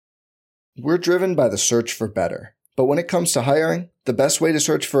We're driven by the search for better. But when it comes to hiring, the best way to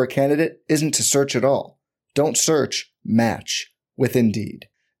search for a candidate isn't to search at all. Don't search, match with Indeed.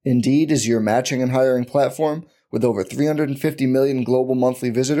 Indeed is your matching and hiring platform with over 350 million global monthly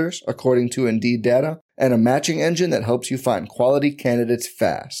visitors, according to Indeed data, and a matching engine that helps you find quality candidates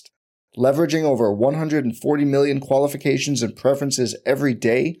fast. Leveraging over 140 million qualifications and preferences every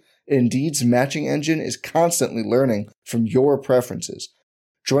day, Indeed's matching engine is constantly learning from your preferences.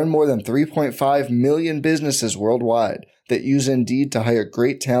 Join more than 3.5 million businesses worldwide that use Indeed to hire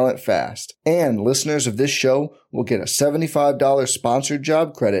great talent fast. And listeners of this show will get a $75 sponsored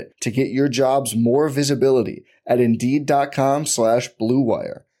job credit to get your jobs more visibility at Indeed.com/Blue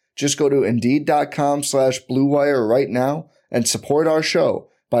Wire. Just go to Indeed.com/Blue Wire right now and support our show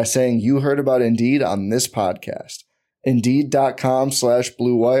by saying you heard about Indeed on this podcast.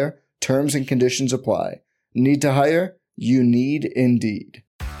 Indeed.com/Blue Wire. Terms and conditions apply. Need to hire? You need Indeed.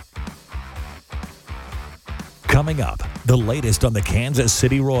 Coming up, the latest on the Kansas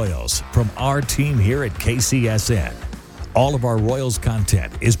City Royals from our team here at KCSN. All of our Royals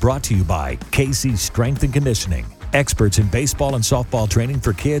content is brought to you by KC Strength and Conditioning, experts in baseball and softball training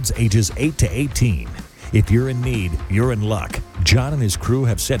for kids ages 8 to 18. If you're in need, you're in luck. John and his crew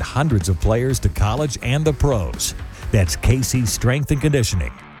have sent hundreds of players to college and the pros. That's KC Strength and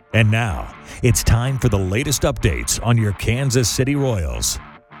Conditioning. And now, it's time for the latest updates on your Kansas City Royals.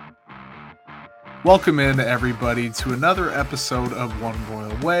 Welcome in, everybody, to another episode of One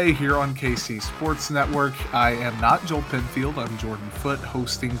Royal Way here on KC Sports Network. I am not Joel Penfield. I'm Jordan Foote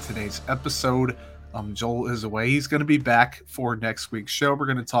hosting today's episode. Joel is away. He's going to be back for next week's show. We're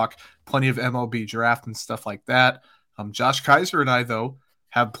going to talk plenty of MLB draft and stuff like that. Josh Kaiser and I, though,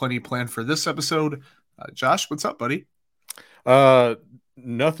 have plenty planned for this episode. Josh, what's up, buddy?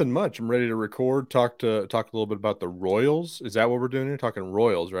 Nothing much. I'm ready to record. Talk a little bit about the Royals. Is that what we're doing here? Talking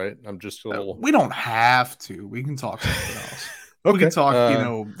Royals, right? I'm just a little. We don't have to. We can talk something else. Okay. We can talk.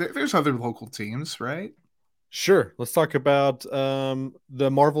 There's other local teams, right? Sure. Let's talk about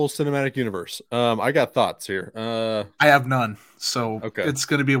the Marvel Cinematic Universe. I got thoughts here. I have none, so okay. It's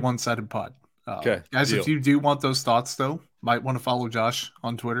going to be a one-sided pod. Okay, guys, deal. If you do want those thoughts, though, might want to follow Josh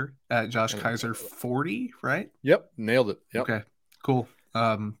on Twitter at JoshKaiser40, right? Yep, nailed it. Yep. Okay, cool.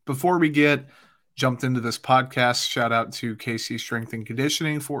 Before we get jumped into this podcast, shout out to KC Strength and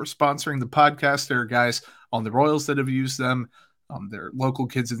Conditioning for sponsoring the podcast. There are guys on the Royals that have used them. There are local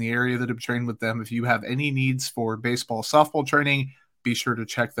kids in the area that have trained with them. If you have any needs for baseball, softball training, be sure to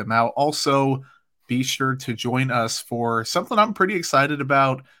check them out. Also, be sure to join us for something I'm pretty excited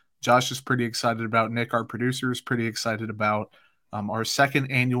about. Josh is pretty excited about. Nick, our producer, is pretty excited about. Our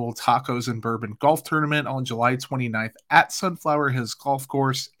second annual Tacos and Bourbon Golf Tournament on July 29th at Sunflower Hills Golf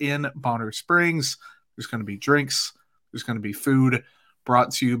Course in Bonner Springs. There's going to be drinks. There's going to be food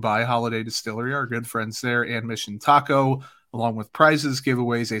brought to you by Holiday Distillery, our good friends there, and Mission Taco, along with prizes,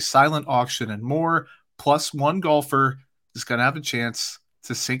 giveaways, a silent auction, and more. Plus, one golfer is going to have a chance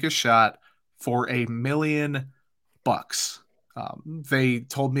to sink a shot for $1 million. They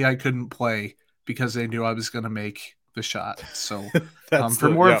told me I couldn't play because they knew I was going to make the shot. So for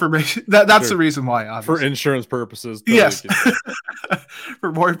more information, that's the reason why. Obviously. For insurance purposes. Totally. Yes.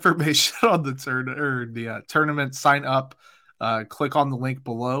 For more information on the tournament, sign up. Click on the link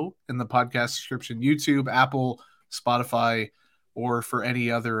below in the podcast description. YouTube, Apple, Spotify, or for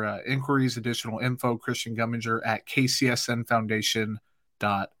any other inquiries, additional info, Christian Gumminger at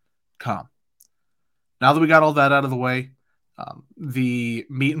kcsnfoundation.com. Now that we got all that out of the way, the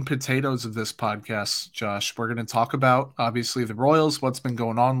meat and potatoes of this podcast, Josh, we're going to talk about, obviously, the Royals, what's been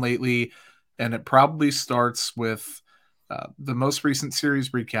going on lately, and it probably starts with the most recent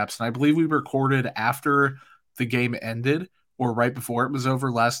series recaps. And I believe we recorded after the game ended or right before it was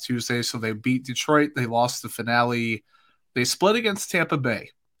over last Tuesday. So they beat Detroit. They lost the finale. They split against Tampa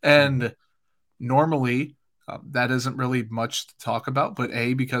Bay. And normally that isn't really much to talk about, but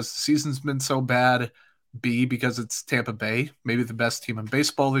A, because the season's been so bad, B, because it's Tampa Bay, maybe the best team in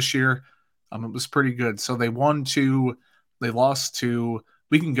baseball this year. It was pretty good. So they won 2, they lost 2.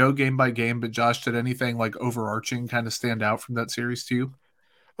 We can go game by game, but Josh, did anything like overarching kind of stand out from that series to you?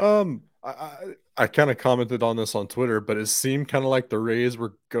 I kind of commented on this on Twitter, but it seemed kind of like the Rays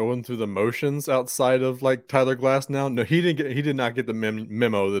were going through the motions outside of like Tyler Glass. Now, no, he did not get the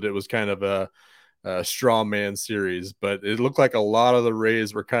memo that it was kind of a straw man series, but it looked like a lot of the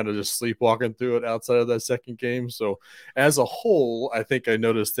Rays were kind of just sleepwalking through it outside of that second game. So as a whole, I think I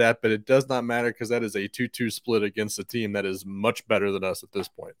noticed that, but it does not matter because that is a 2-2 split against a team that is much better than us at this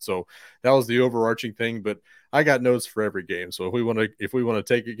point. So that was the overarching thing, but I got notes for every game. So if we want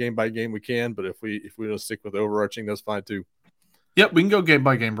to take it game by game, we can, but if we want to stick with overarching, that's fine too. Yep, we can go game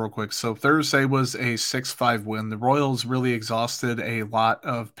by game real quick. So Thursday was a 6-5 win. The Royals really exhausted a lot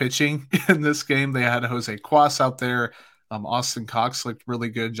of pitching in this game. They had Jose Cuas out there. Austin Cox looked really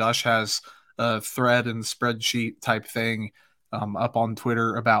good. Josh has a thread and spreadsheet type thing up on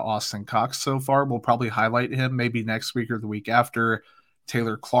Twitter about Austin Cox so far. We'll probably highlight him maybe next week or the week after.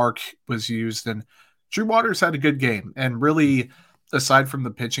 Taylor Clark was used, and Drew Waters had a good game. And really, aside from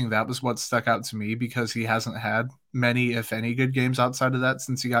the pitching, that was what stuck out to me because he hasn't had many, if any, good games outside of that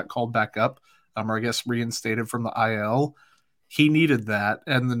since he got called back up, or I guess reinstated from the IL. He needed that,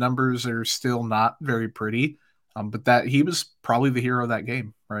 and the numbers are still not very pretty. But that he was probably the hero of that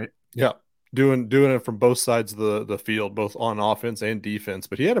game, right? Yeah. Doing it from both sides of the field, both on offense and defense.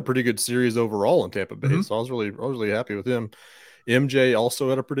 But he had a pretty good series overall in Tampa Bay. Mm-hmm. So I was really happy with him. MJ also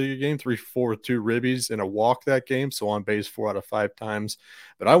had a pretty good game, 3-4 with 2 ribbies and a walk that game. So on base 4 out of 5 times.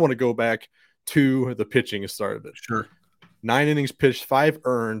 But I want to go back to the pitching start of it. Sure. 9 innings pitched, 5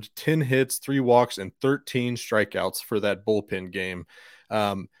 earned, 10 hits, 3 walks, and 13 strikeouts for that bullpen game.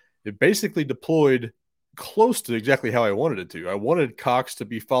 It basically deployed close to exactly how I wanted it to. I wanted Cox to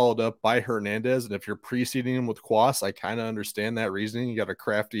be followed up by Hernandez, and if you're preceding him with Cuas, I kind of understand that reasoning. You got a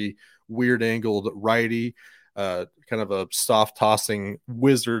crafty, weird angled righty, kind of a soft tossing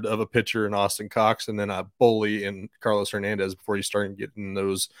wizard of a pitcher in Austin Cox, and then a bully in Carlos Hernandez before you start getting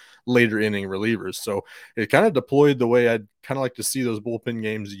those later inning relievers. So it kind of deployed the way I'd kind of like to see those bullpen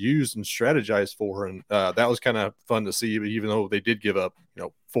games used and strategized for. And that was kind of fun to see, even though they did give up,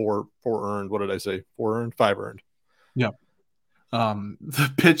 4 earned. What did I say? 4 earned, 5 earned. Yeah.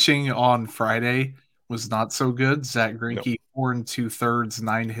 The pitching on Friday was not so good. Zach Greinke, 4 2/3,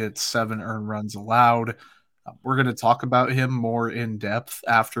 9 hits, 7 earned runs allowed. We're going to talk about him more in depth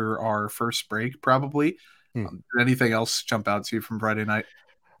after our first break, probably. Did anything else jump out to you from Friday night?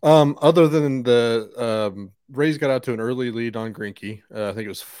 Other than the Rays got out to an early lead on Greinke. I think it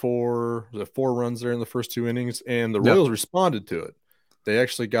was 4 runs there in the first 2 innings, and the Royals responded to it. They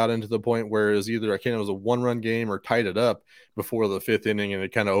actually got into the point where it was either it was a 1-run game or tied it up before the 5th inning, and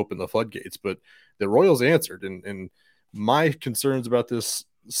it kind of opened the floodgates. But the Royals answered, and my concerns about this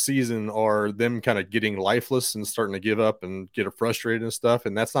season are them kind of getting lifeless and starting to give up and get frustrated and stuff,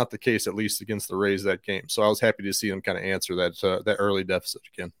 and that's not the case, at least against the Rays that game. So I was happy to see them kind of answer that early deficit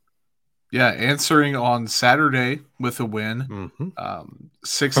again. Yeah, answering on Saturday with a win.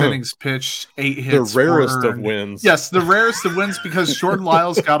 6 innings pitched, 8 hits. The rarest of wins. Yes, the rarest of wins because Jordan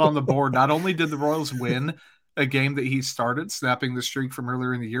Lyles got on the board. Not only did the Royals win a game that he started, snapping the streak from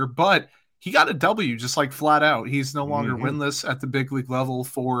earlier in the year, but he got a W just like flat out. He's no longer winless at the big league level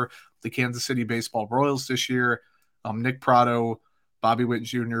for the Kansas City Baseball Royals this year. Nick Pratto, Bobby Witt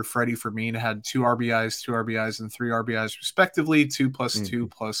Jr., Freddie Fermin had 2 RBIs, and 3 RBIs respectively. 2 plus 2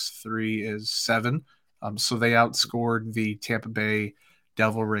 plus 3 is 7. So they outscored the Tampa Bay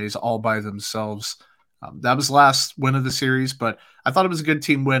Devil Rays all by themselves. That was the last win of the series, but I thought it was a good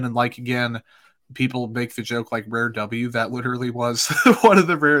team win. And again, people make the joke like rare W. That literally was one of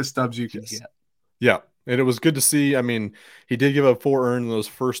the rarest Ws you could get. Yeah. And it was good to see. I mean, he did give up 4 earned in those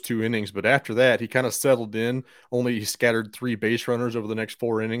first 2 innings, but after that, he kind of settled in. He scattered 3 base runners over the next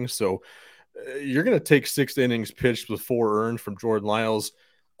 4 innings. So you're going to take 6 innings pitched with 4 earned from Jordan Lyles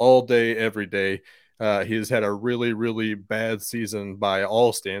all day, every day. He has had a really, really bad season by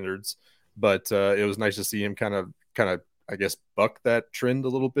all standards, but it was nice to see him kind of, I guess, buck that trend a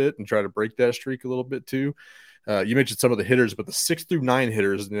little bit and try to break that streak a little bit too. You mentioned some of the hitters, but the 6 through 9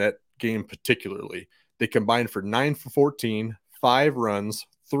 hitters in that game particularly, they combined for 9 for 14, 5 runs,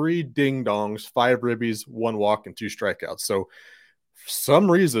 3 ding-dongs, 5 ribbies, 1 walk, and 2 strikeouts. So for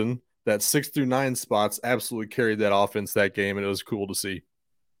some reason, that 6 through 9 spots absolutely carried that offense that game, and it was cool to see.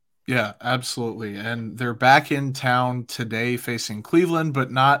 Yeah, absolutely. And they're back in town today facing Cleveland,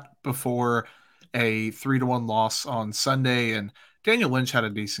 but not before a 3-1 loss on Sunday. And Daniel Lynch had a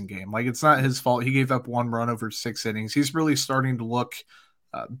decent game. It's not his fault. He gave up 1 run over 6 innings. He's really starting to look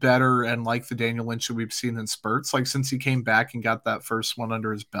better and like the Daniel Lynch that we've seen in spurts. Since he came back and got that first one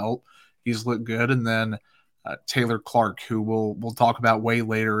under his belt, he's looked good. And then Taylor Clark, who we'll talk about way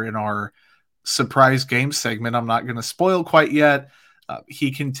later in our surprise game segment. I'm not going to spoil quite yet.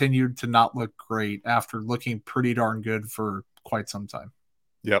 He continued to not look great after looking pretty darn good for quite some time.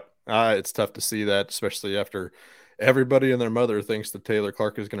 Yep. It's tough to see that, especially after everybody and their mother thinks that Taylor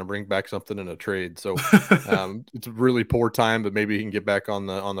Clark is going to bring back something in a trade. So it's a really poor time, but maybe he can get back on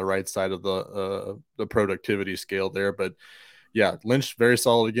the right side of the productivity scale there. But yeah, Lynch, very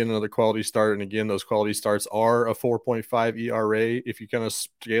solid again, another quality start. And again, those quality starts are a 4.5 ERA if you kind of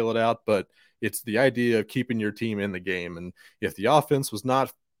scale it out, but it's the idea of keeping your team in the game. And if the offense was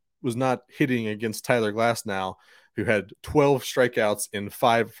not hitting against Tyler Glasnow, who had 12 strikeouts in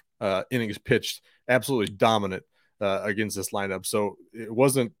 5 innings pitched, absolutely dominant against this lineup. So it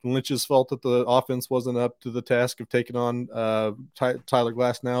wasn't Lynch's fault that the offense wasn't up to the task of taking on Tyler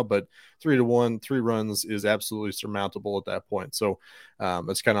Glass now, but 3-1, 3 runs is absolutely surmountable at that point. So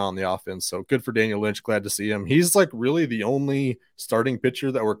it's kind of on the offense. So good for Daniel Lynch. Glad to see him. He's like really the only starting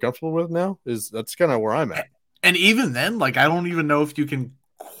pitcher that we're comfortable with now. That's kind of where I'm at. And even then, like, I don't even know if you can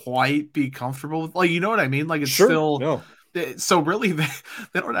quite be comfortable with, like, you know what I mean? Like, it's still, no. So really they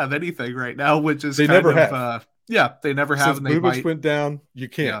don't have anything right now, which is they kind never of, have. They never have. Since And Bubich went down, you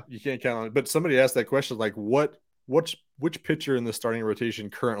can't count on it. But somebody asked that question, like, which pitcher in the starting rotation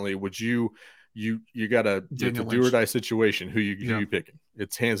currently would you got a do or die situation? Who you picking?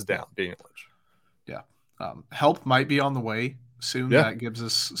 It's hands down Daniel Lynch. Yeah, help might be on the way soon. Yeah. That gives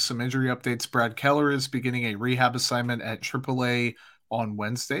us some injury updates. Brad Keller is beginning a rehab assignment at AAA on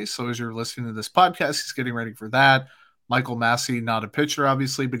Wednesday. So as you're listening to this podcast, he's getting ready for that. Michael Massey, not a pitcher,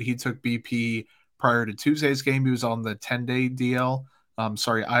 obviously, but he took BP prior to Tuesday's game. He was on the 10-day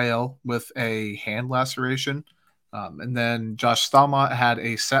IL with a hand laceration. And then Josh Staumont had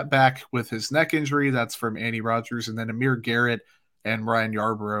a setback with his neck injury. That's from Andy Rogers. And then Amir Garrett and Ryan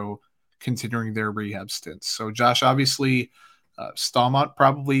Yarbrough continuing their rehab stints. So Josh, obviously, Staumont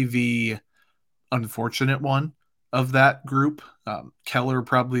probably the unfortunate one of that group. Keller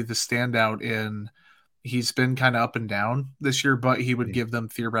probably the standout in he's been kind of up and down this year, but he would give them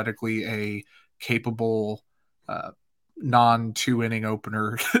theoretically a capable non-2 inning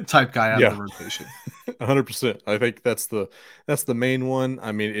opener type guy out of the rotation. 100%. I think that's the main one.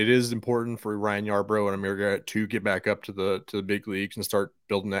 I mean, it is important for Ryan Yarbrough and Amir Garrett to get back up to the big leagues and start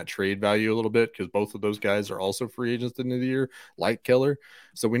building that trade value a little bit, because both of those guys are also free agents at the end of the year, like Keller.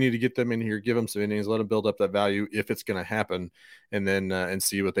 So we need to get them in here, give them some innings, let them build up that value if it's going to happen, and then and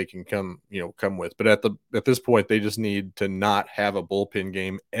see what they can come with. But at this point, they just need to not have a bullpen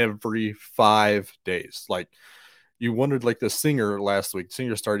game every 5 days. Like, you wondered, like the Singer last week.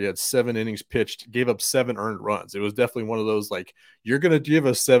 Singer started, he had 7 innings pitched, gave up 7 earned runs. It was definitely one of those, like, you're going to give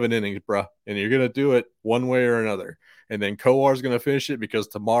us 7 innings, bro, and you're going to do it one way or another. And then Kowar's going to finish it, because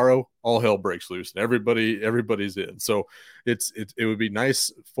tomorrow all hell breaks loose and everybody's in. So it would be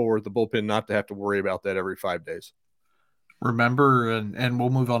nice for the bullpen not to have to worry about that every 5 days. Remember, and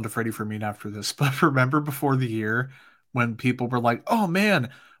we'll move on to Freddie Fermin after this, but remember before the year when people were like, oh man,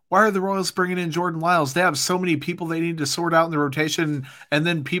 why are the Royals bringing in Jordan Lyles? They have so many people they need to sort out in the rotation. And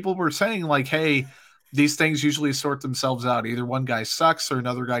then people were saying, like, hey, these things usually sort themselves out. Either one guy sucks or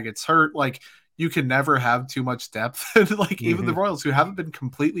another guy gets hurt. Like, you can never have too much depth. Like, even the Royals, who haven't been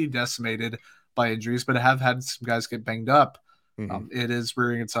completely decimated by injuries, but have had some guys get banged up, it is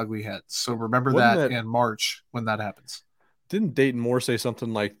rearing its ugly head. So remember that in March when that happens. Didn't Dayton Moore say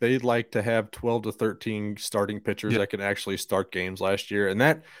something like they'd like to have 12 to 13 starting pitchers that can actually start games last year? And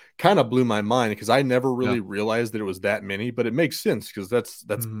that kind of blew my mind, because I never really realized that it was that many, but it makes sense, because that's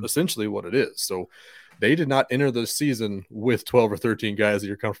essentially what it is. So they did not enter the season with 12 or 13 guys that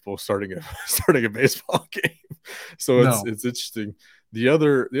you're comfortable starting a baseball game. So it's interesting. The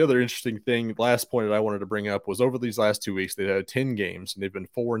other interesting thing, last point that I wanted to bring up, was over these last 2 weeks, they had 10 games and they've been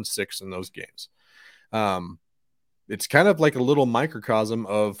 4-6 in those games. It's kind of like a little microcosm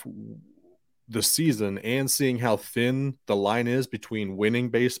of the season, and seeing how thin the line is between winning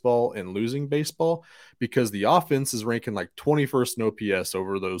baseball and losing baseball, because the offense is ranking like 21st in OPS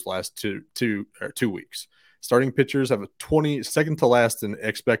over those last two weeks. Starting pitchers have a 22nd to last in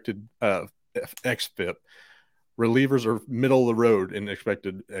expected xFIP. Relievers are middle of the road in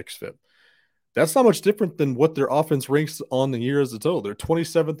expected xFIP. That's not much different than what their offense ranks on the year as a total. They're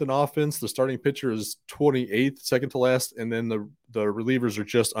 27th in offense. The starting pitcher is 28th, second to last, and then the relievers are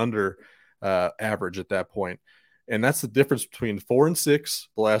just under average at that point. And that's the difference between 4-6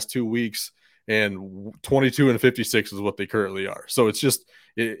 the last 2 weeks and 22-56 is what they currently are. So it's just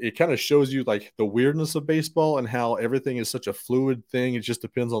it kind of shows you like the weirdness of baseball and how everything is such a fluid thing. It just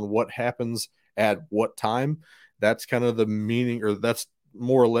depends on what happens at what time. That's kind of the meaning, or that's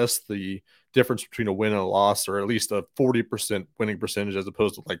more or less the difference between a win and a loss, or at least a 40% winning percentage as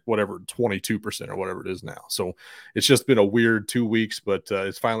opposed to like whatever 22% or whatever it is now. So it's just been a weird 2 weeks, but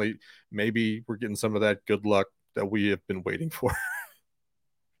it's finally, maybe we're getting some of that good luck that we have been waiting for.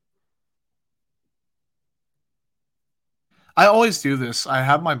 I always do this. I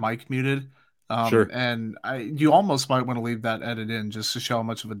have my mic muted. Sure. And you almost might want to leave that edit in just to show how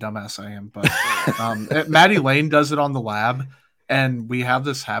much of a dumbass I am. But Maddie Lane does it on the lab, and we have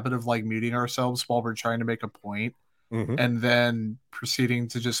this habit of like muting ourselves while we're trying to make a point, and then proceeding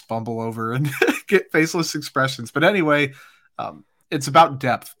to just fumble over and get faceless expressions. But anyway, it's about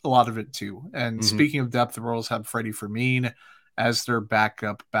depth, a lot of it too. And Mhm. speaking of depth, the Royals have Freddie Fermin as their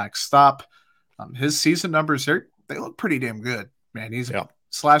backup backstop. His season numbers, they look pretty damn good, man. He's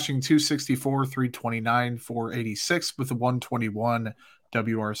slashing 264, 329, 486 with a 121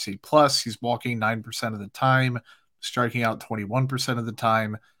 WRC plus. He's walking 9% of the time, striking out 21% of the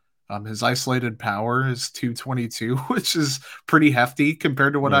time. His isolated power is 222, which is pretty hefty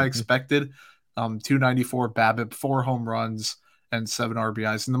compared to what I expected. 294 BABIP, 4 home runs, and 7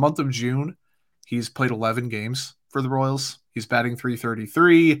 RBIs. In the month of June, he's played 11 games for the Royals. He's batting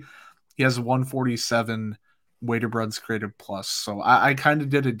 333. He has a 147 weighted runs created plus. So I kind of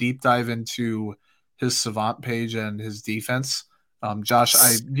did a deep dive into his Savant page and his defense. Josh,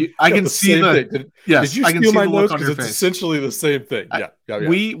 I can see the thing. Yes, did you I can steal see my the look notes? on Because your it's face. essentially the same thing. Yeah.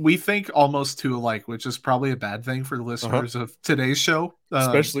 We think almost two alike, which is probably a bad thing for the listeners of today's show,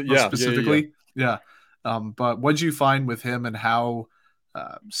 especially specifically. Yeah. But what'd you find with him, and how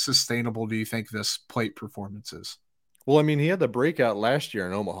sustainable do you think this plate performance is? Well, I mean, he had the breakout last year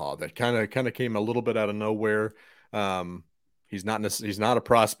in Omaha that kind of came a little bit out of nowhere. He's not a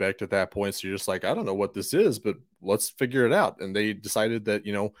prospect at that point, so you're just like, I don't know what this is, but let's figure it out. And they decided that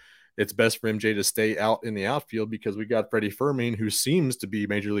it's best for MJ to stay out in the outfield because we got Freddie Fermin, who seems to be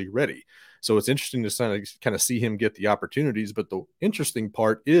major league ready. So it's interesting to kind of see him get the opportunities. But the interesting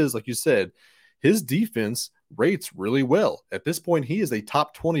part is, like you said, his defense rates really well. At this point, he is a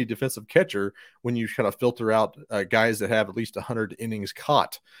top 20 defensive catcher when you kind of filter out guys that have at least 100 innings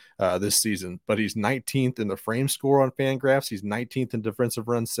caught this season. But he's 19th in the frame score on Fangraphs. He's 19th in defensive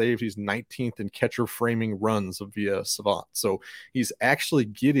runs saved. He's 19th in catcher framing runs via Savant. So he's actually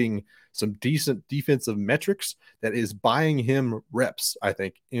getting some decent defensive metrics that is buying him reps, I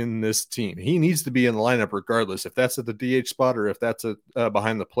think, in this team. He needs to be in the lineup regardless. If that's at the DH spot or if that's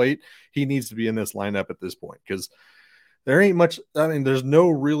behind the plate, he needs to be in this lineup at this point because there ain't much. I mean, there's no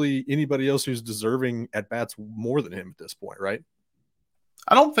really anybody else who's deserving at bats more than him at this point, right?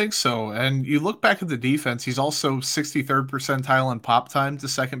 I don't think so. And you look back at the defense, he's also 63rd percentile in pop time to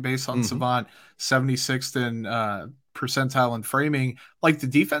second base on Savant, 76th in percentile in framing. Like, the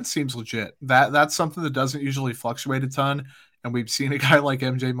defense seems legit. That's something that doesn't usually fluctuate a ton. And we've seen a guy like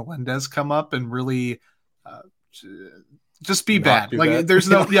MJ Melendez come up and really just be bad. Like, there's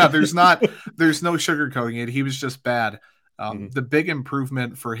no sugarcoating it. He was just bad. The big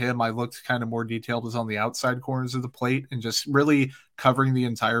improvement for him, I looked kind of more detailed, was on the outside corners of the plate and just really covering the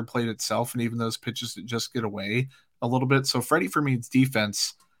entire plate itself, and even those pitches that just get away a little bit. So Freddie Fermin's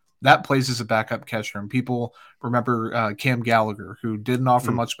defense, that plays as a backup catcher. And people remember Cam Gallagher, who didn't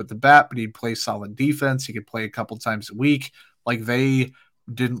offer much with the bat, but he'd play solid defense. He could play a couple times a week. Like, they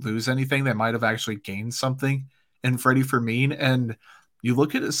didn't lose anything. They might have actually gained something in Freddie Fermin. And you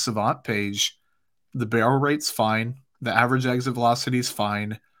look at his Savant page, the barrel rate's fine. The average exit velocity is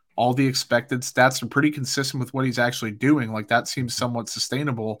fine. All the expected stats are pretty consistent with what he's actually doing. Like, that seems somewhat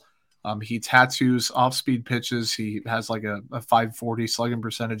sustainable. He tattoos off-speed pitches. He has like a 540 slugging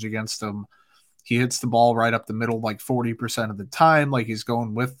percentage against him. He hits the ball right up the middle like 40% of the time. Like, he's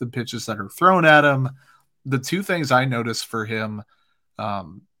going with the pitches that are thrown at him. The two things I noticed for him,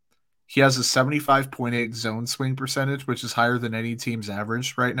 he has a 75.8 zone swing percentage, which is higher than any team's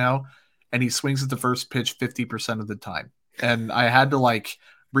average right now. And he swings at the first pitch 50% of the time. And I had to like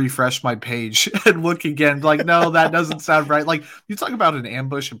refresh my page and look again. Like, no, that doesn't sound right. Like, you talk about an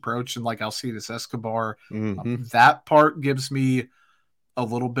ambush approach and like Alcides Escobar, that part gives me a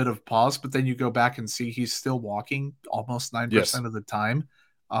little bit of pause, but then you go back and see he's still walking almost 9% of the time.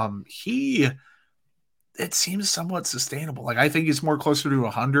 It seems somewhat sustainable. Like, I think he's more closer to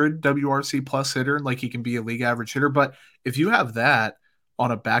 100 WRC plus hitter, and like he can be a league average hitter. But if you have that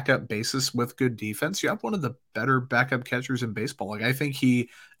on a backup basis with good defense, you have one of the better backup catchers in baseball. Like, I think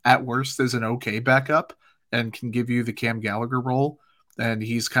he at worst is an okay backup and can give you the Cam Gallagher role. And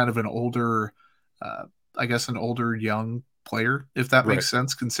he's kind of an older, an older young player, if that makes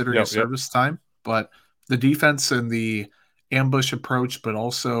sense, considering his service time. But the defense and the ambush approach, but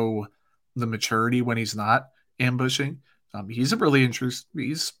also the maturity when he's not ambushing, he's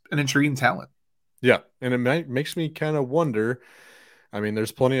an intriguing talent. Yeah, and it makes me kind of wonder. I mean,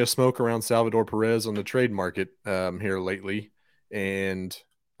 there's plenty of smoke around Salvador Perez on the trade market here lately. And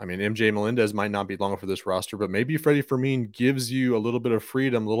I mean, MJ Melendez might not be long for this roster, but maybe Freddie Fermin gives you a little bit of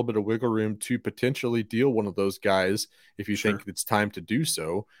freedom, a little bit of wiggle room to potentially deal one of those guys if you think it's time to do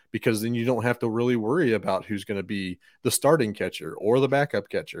so, because then you don't have to really worry about who's going to be the starting catcher or the backup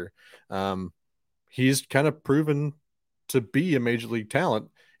catcher. He's kind of proven to be a major league talent,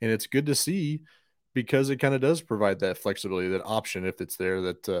 and it's good to see because it kind of does provide that flexibility, that option if it's there,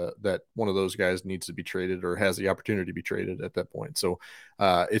 that that one of those guys needs to be traded or has the opportunity to be traded at that point. So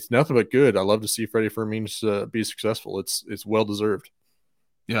it's nothing but good. I love to see Freddie Fermin be successful. It's well deserved.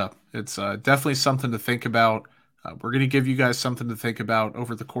 Yeah, it's definitely something to think about. We're going to give you guys something to think about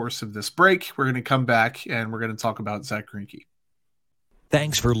over the course of this break. We're going to come back and we're going to talk about Zach Greinke.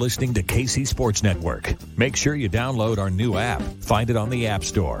 Thanks for listening to KC Sports Network. Make sure you download our new app. Find it on the App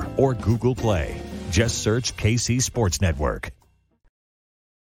Store or Google Play. Just search KC Sports Network.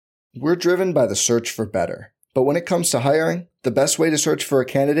 We're driven by the search for better. But when it comes to hiring, the best way to search for a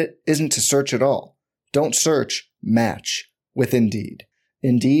candidate isn't to search at all. Don't search, match with Indeed.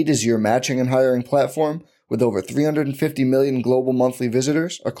 Indeed is your matching and hiring platform with over 350 million global monthly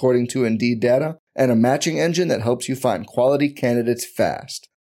visitors, according to Indeed data, and a matching engine that helps you find quality candidates fast.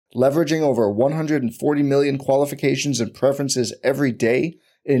 Leveraging over 140 million qualifications and preferences every day,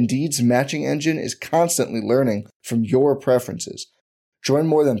 Indeed's matching engine is constantly learning from your preferences. Join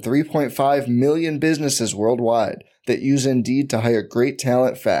more than 3.5 million businesses worldwide that use Indeed to hire great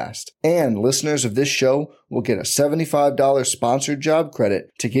talent fast. And listeners of this show will get a $75 sponsored job credit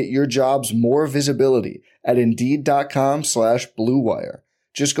to get your jobs more visibility at Indeed.com/Blue Wire.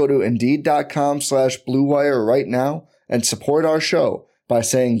 Just go to Indeed.com/Blue Wire right now and support our show by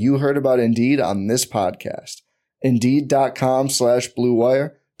saying you heard about Indeed on this podcast. Indeed.com/Blue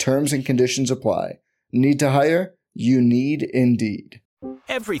Wire. Terms and conditions apply. Need to hire? You need Indeed.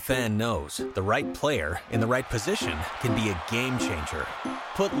 Every fan knows the right player in the right position can be a game changer.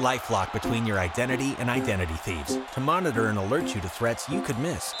 Put LifeLock between your identity and identity thieves to monitor and alert you to threats you could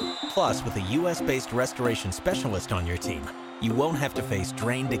miss. Plus, with a U.S.-based restoration specialist on your team, you won't have to face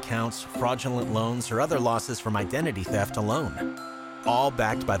drained accounts, fraudulent loans, or other losses from identity theft alone. All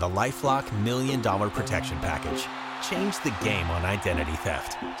backed by the LifeLock $1 Million Protection Package. Change the game on identity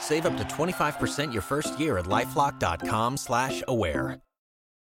theft. Save up to 25% your first year at LifeLock.com/aware.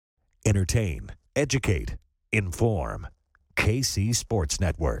 Entertain, educate, inform. KC Sports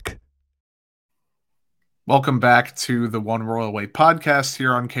Network. Welcome back to the One Royal Way podcast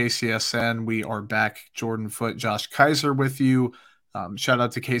here on KCSN. We are back. Jordan Foote, Josh Kaiser with you. Shout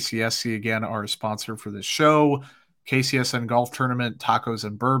out to KCSC again, our sponsor for this show. KCSN Golf Tournament, Tacos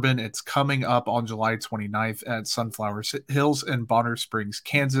and Bourbon. It's coming up on July 29th at Sunflower Hills in Bonner Springs,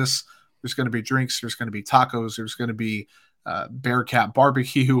 Kansas. There's going to be drinks. There's going to be tacos. There's going to be Bearcat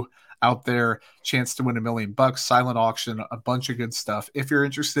barbecue out there. Chance to win $1 million. Silent auction. A bunch of good stuff. If you're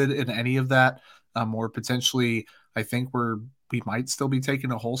interested in any of that, or potentially, I think we might still be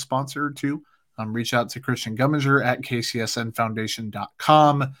taking a whole sponsor or two. Reach out to Christian Gumminger at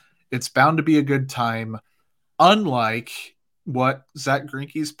kcsnfoundation.com. It's bound to be a good time. Unlike what Zach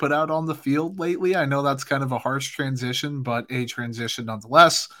Greinke's put out on the field lately. I know that's kind of a harsh transition, but a transition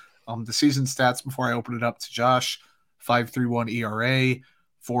nonetheless. The season stats before I open it up to Josh: 5.31 ERA,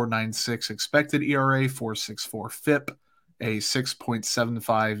 4.96 expected ERA, 4.64 FIP, a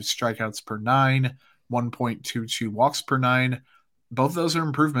 6.75 strikeouts per nine, 1.22 walks per nine. Both of those are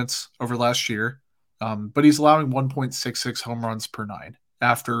improvements over last year, but he's allowing 1.66 home runs per nine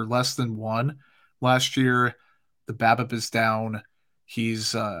after less than one last year. The BABIP is down.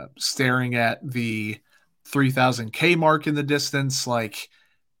 He's staring at the 3,000 K mark in the distance. Like,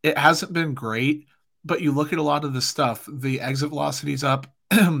 it hasn't been great, but you look at a lot of the stuff. The exit velocity's up,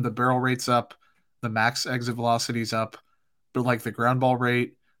 the barrel rate's up, the max exit velocity's up, but like the ground ball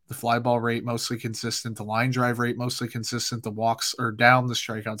rate, the fly ball rate mostly consistent, the line drive rate mostly consistent, the walks are down, the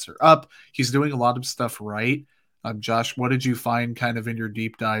strikeouts are up. He's doing a lot of stuff right. Josh, what did you find kind of in your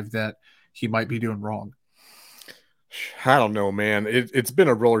deep dive that he might be doing wrong? I don't know, man. It's been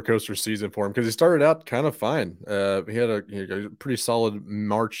a roller coaster season for him because he started out kind of fine. He had a pretty solid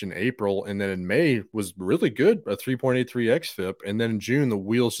March and April, and then in May was really good, a 3.83 xFIP, and then in June the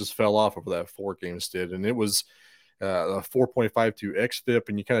wheels just fell off over that 4-game stint, and it was a 4.52 xFIP,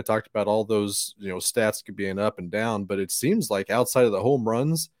 and you kind of talked about all those stats could being up and down, but it seems like outside of the home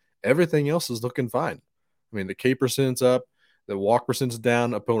runs, everything else is looking fine. I mean, the K percent's up, the walk percent's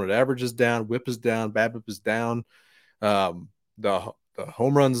down, opponent average is down, WHIP is down, BABIP is down. The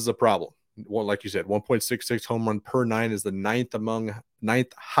home runs is a problem. Well, like you said, 1.66 home run per nine is the ninth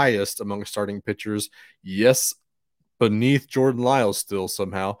highest among starting pitchers. Yes, beneath Jordan Lyles still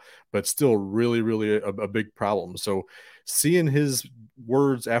somehow, but still really, really a big problem. So seeing his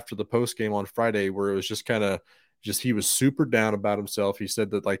words after the post game on Friday, where it was just kind of he was super down about himself. He said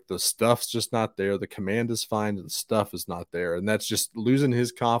that like the stuff's just not there. The command is fine. The stuff is not there. And that's just losing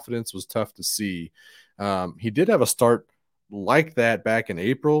his confidence was tough to see. He did have a start like that back in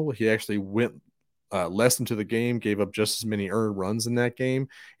April. He actually went less into the game, gave up just as many earned runs in that game,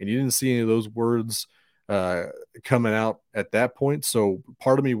 and you didn't see any of those words coming out at that point. So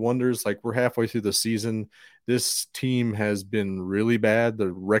part of me wonders, like, we're halfway through the season. This team has been really bad.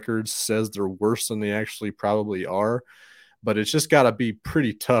 The record says they're worse than they actually probably are, but it's just got to be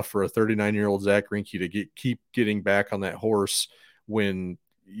pretty tough for a 39-year-old Zach Greinke to keep getting back on that horse when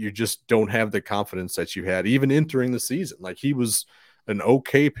you just don't have the confidence that you had even entering the season. Like, he was an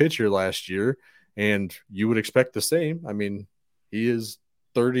okay pitcher last year, and you would expect the same. I mean, he is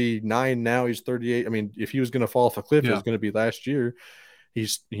 39 now. He's 38. I mean, if he was going to fall off a cliff, it was going to be last year. He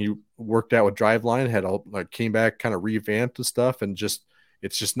worked out with Driveline, came back, kind of revamped the stuff, and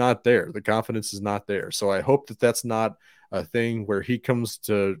it's just not there. The confidence is not there. So I hope that that's not a thing where he comes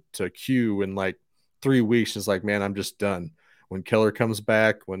to Q in like 3 weeks and is like, man, I'm just done. When Keller comes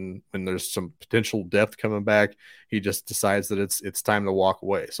back, when there's some potential depth coming back, he just decides that it's time to walk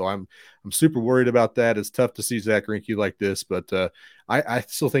away. So I'm super worried about that. It's tough to see Zach Greinke like this, but I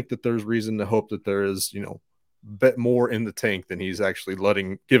still think that there's reason to hope that there is, bit more in the tank than he's actually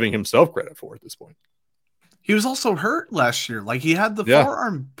giving himself credit for at this point. He was also hurt last year. Like, he had the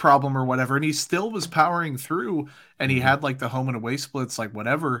forearm problem or whatever, and he still was powering through, and he had like the home and away splits, like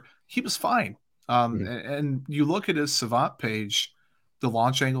whatever. He was fine. And you look at his Savant page, the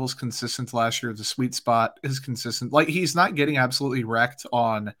launch angle is consistent last year. The sweet spot is consistent. Like, he's not getting absolutely wrecked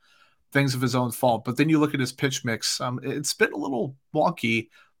on things of his own fault. But then you look at his pitch mix. It's been a little wonky.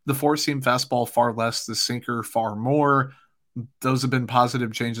 The four-seam fastball far less, the sinker far more. Those have been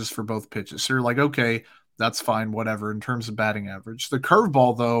positive changes for both pitches. So you're like, okay, that's fine, whatever, in terms of batting average. The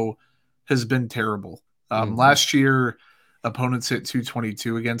curveball, though, has been terrible. Last year, opponents hit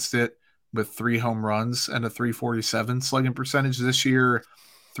 222 against it with 3 home runs and a 347 slugging percentage. This year,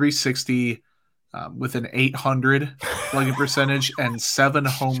 360 with an 800 slugging percentage and 7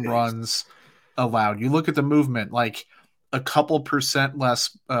 home runs allowed. You look at the movement, like a couple percent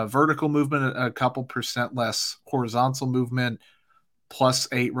less vertical movement, a couple percent less horizontal movement,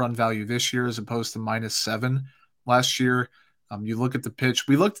 +8 run value this year as opposed to -7 last year. You look at the pitch.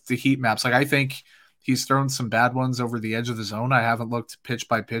 We looked at the heat maps. Like, I think he's thrown some bad ones over the edge of the zone. I haven't looked pitch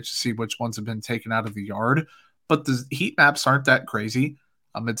by pitch to see which ones have been taken out of the yard, but the heat maps aren't that crazy.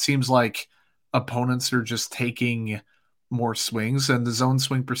 It seems like opponents are just taking more swings, and the zone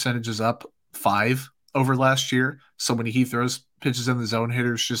swing percentage is up 5 over last year. So when he throws pitches in the zone,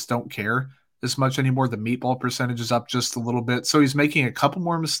 hitters just don't care as much anymore. The meatball percentage is up just a little bit. So he's making a couple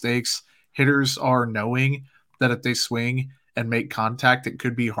more mistakes. Hitters are knowing that if they swing and make contact, it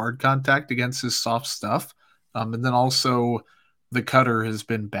could be hard contact against his soft stuff. And then also the cutter has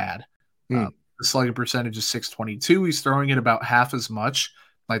been bad. The slugging percentage is 622. He's throwing it about half as much.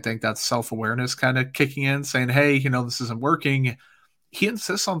 I think that's self-awareness kind of kicking in, saying, hey, this isn't working. He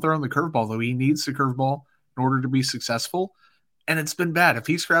insists on throwing the curveball, though. He needs the curveball in order to be successful. And it's been bad. If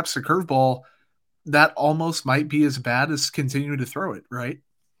he scraps the curveball, that almost might be as bad as continuing to throw it, right?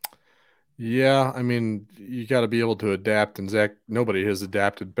 Yeah, I mean, you got to be able to adapt, and nobody has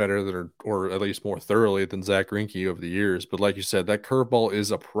adapted better than, or at least more thoroughly than Zach Greinke over the years. But like you said, that curveball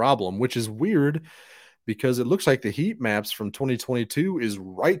is a problem, which is weird because it looks like the heat maps from 2022 is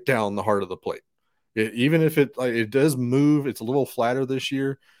right down the heart of the plate. Even if it does move, it's a little flatter this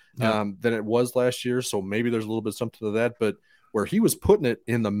year than it was last year. So maybe there's a little bit something to that, but where he was putting it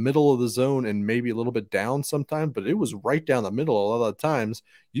in the middle of the zone and maybe a little bit down sometimes, but it was right down the middle a lot of the times.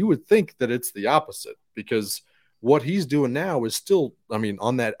 You would think that it's the opposite, because what he's doing now is still,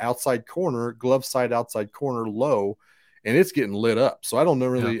 on that outside corner, glove side outside corner low, and it's getting lit up. So I don't know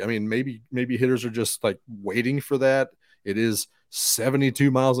really. Yeah. Maybe hitters are just like waiting for that. It is 72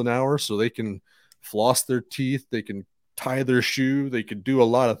 miles an hour, so they can floss their teeth, they can tie their shoe, they could do a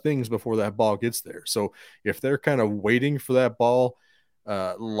lot of things before that ball gets there. So if they're kind of waiting for that ball,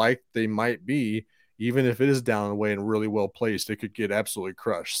 like they might be, even if it is down the way and really well placed, it could get absolutely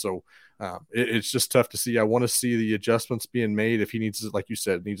crushed. So it's just tough to see. I want to see the adjustments being made. If he needs to, like you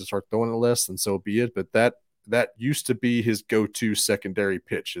said, needs to start throwing it less, and so be it. But that used to be his go-to secondary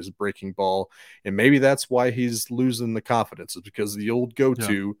pitch, his breaking ball. And maybe that's why he's losing the confidence, is because the old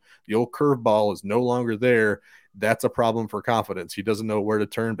go-to, the old curveball is no longer there. That's a problem for confidence. He doesn't know where to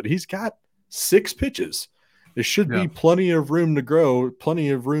turn, but he's got 6 pitches. There should be plenty of room to grow, plenty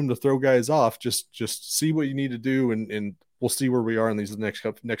of room to throw guys off. Just see what you need to do, and we'll see where we are in these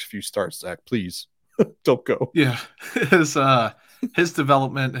next few starts, Zach. Please don't go. Yeah. His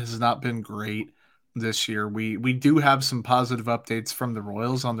development has not been great this year. We do have some positive updates from the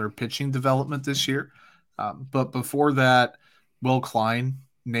Royals on their pitching development this year. But before that, Will Klein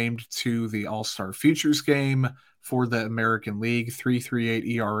named to the All-Star Futures game for the American League. 3.38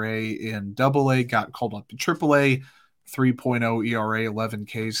 ERA in AA, got called up to AAA. 3.0 ERA, 11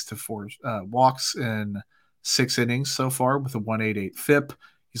 Ks to 4 walks in 6 innings so far with a 1.88 FIP.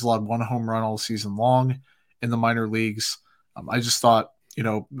 He's allowed 1 home run all season long in the minor leagues. I just thought,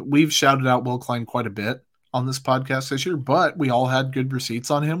 we've shouted out Will Klein quite a bit on this podcast this year, but we all had good receipts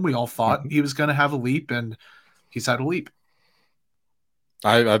on him. We all thought he was going to have a leap, and he's had a leap.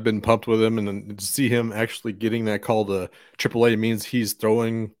 I've been pumped with him, and to see him actually getting that call to AAA means he's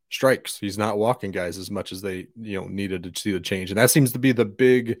throwing strikes. He's not walking guys as much as they needed to see the change, and that seems to be the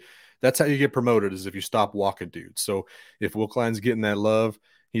big. That's how you get promoted, is if you stop walking dudes. So if Will Klein's getting that love,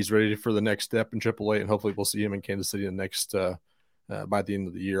 he's ready for the next step in AAA, and hopefully we'll see him in Kansas City the next by the end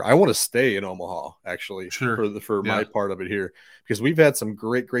of the year. I want to stay in Omaha actually for my part of it here, because we've had some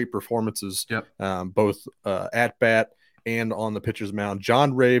great performances, both at bat and on the pitcher's mound.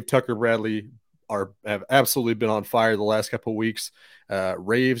 John Rave, Tucker Bradley have absolutely been on fire the last couple of weeks.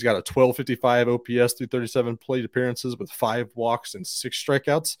 Rave's got a 1255 OPS through 37 plate appearances with 5 walks and 6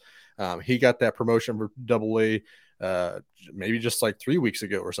 strikeouts. He got that promotion for AA maybe just like 3 weeks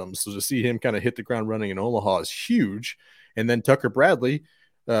ago or something. So to see him kind of hit the ground running in Omaha is huge. And then Tucker Bradley,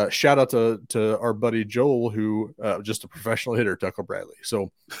 shout out to our buddy Joel, who just a professional hitter, Tucker Bradley.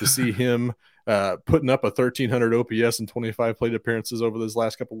 So to see him putting up a 1,300 OPS and 25 plate appearances over those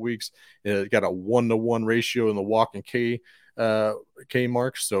last couple of weeks, got a 1-to-1 ratio in the walk and K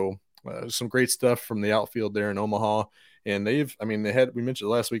mark. So some great stuff from the outfield there in Omaha. And we mentioned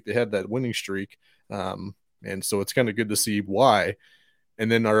last week, they had that winning streak. And so it's kind of good to see why.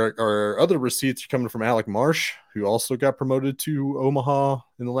 And then our other receipts are coming from Alec Marsh, who also got promoted to Omaha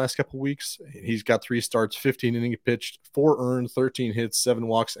in the last couple of weeks. He's got 3 starts, 15 innings pitched, 4 earned, 13 hits, 7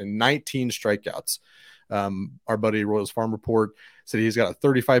 walks, and 19 strikeouts. Our buddy Royals Farm Report said he's got a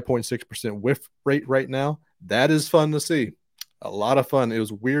 35.6% whiff rate right now. That is fun to see. A lot of fun. It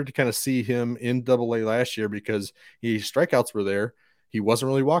was weird to kind of see him in AA last year because strikeouts were there. He wasn't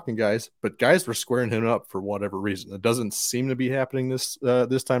really walking guys, but guys were squaring him up for whatever reason. It doesn't seem to be happening this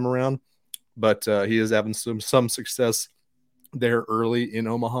time around, but he is having some success there early in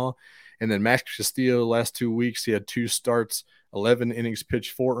Omaha. And then Max Castillo, the last 2 weeks, he had 2 starts, 11 innings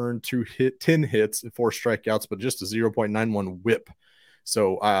pitched, 4 earned, 10 hits, and 4 strikeouts, but just a 0.91 whip.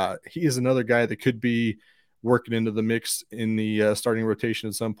 So he is another guy that could be working into the mix in the starting rotation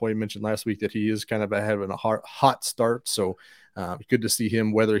at some point. I mentioned last week that he is kind of having a hot start. So good to see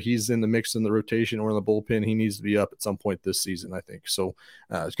him, whether he's in the mix in the rotation or in the bullpen. He needs to be up at some point this season, I think. So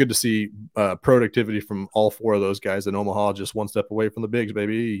it's good to see productivity from all 4 of those guys in Omaha, just one step away from the bigs,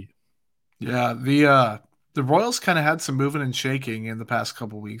 baby. Yeah, the Royals kind of had some moving and shaking in the past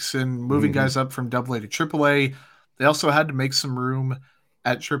couple of weeks and moving guys up from AA to AAA. They also had to make some room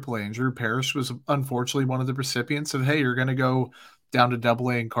at AAA, and Drew Parrish was unfortunately one of the recipients of, hey, you're going to go down to AA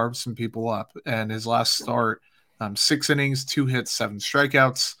and carve some people up. And his last start, 6 innings, 2 hits, 7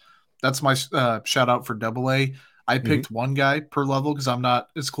 strikeouts. That's my shout out for AA. I picked one guy per level because I'm not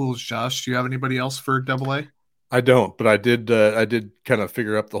as cool as Josh. Do you have anybody else for AA? I don't, but I did kind of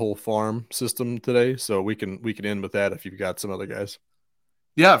figure up the whole farm system today, so we can end with that if you've got some other guys.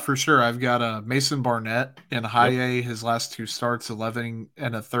 Yeah, for sure. I've got Mason Barnett in high A. His last 2 starts, 11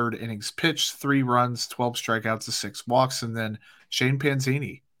 and a third innings pitched, 3 runs, 12 strikeouts, and 6 walks. And then Shane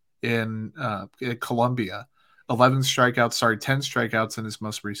Panzini in Columbia, 10 strikeouts in his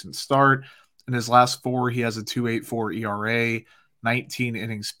most recent start. In his last 4, he has a 2.84 ERA, 19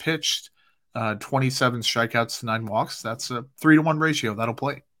 innings pitched, 27 strikeouts to 9 walks. That's a 3-to-1 ratio. That'll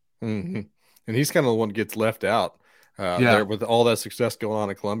play. And he's kind of the one that gets left out. There, with all that success going on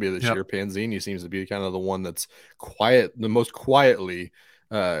in Columbia this year, Panzini seems to be kind of the one that's the most quietly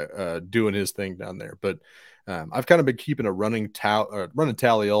doing his thing down there. But I've kind of been keeping a running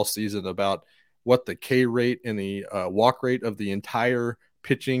tally all season about what the K rate and the walk rate of the entire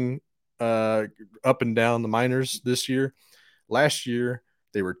pitching up and down the minors this year. Last year,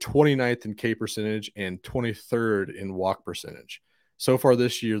 they were 29th in K percentage and 23rd in walk percentage. So far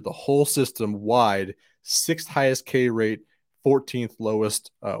this year, the whole system wide, 6th highest K rate, 14th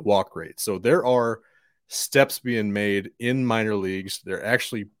lowest walk rate. So there are steps being made in minor leagues. They're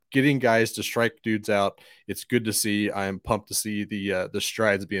actually getting guys to strike dudes out. It's good to see. I am pumped to see the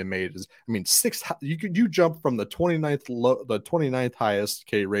strides being made. You jump from the 29th highest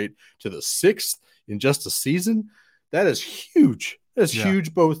K rate to the 6th in just a season. That is huge. That's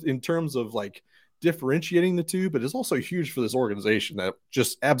huge, both in terms of like differentiating the two, but it's also huge for this organization that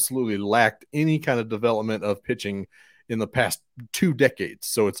just absolutely lacked any kind of development of pitching in the past 2 decades.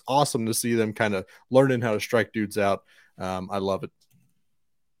 So it's awesome to see them kind of learning how to strike dudes out. I love it.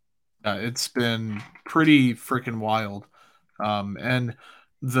 It's been pretty freaking wild. And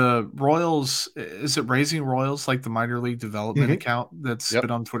the Royals, is it Raising Royals, like the minor league development Mm-hmm. account that's Yep.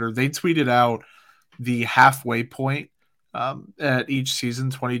 been on Twitter? They tweeted out the halfway point at each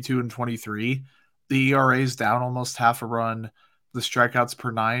season, 22 and 23. The ERA is down almost half a run. The strikeouts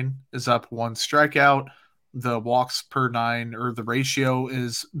per nine is up one strikeout. The walks per nine, or the ratio,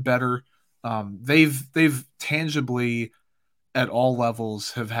 is better. They've tangibly at all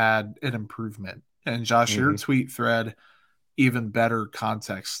levels have had an improvement. And Josh, your Mm-hmm. tweet thread, even better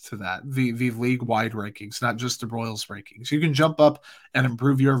context to that. The league wide rankings, not just the Royals rankings. You can jump up and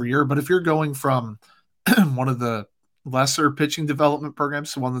improve year over year, but if you're going from one of the lesser pitching development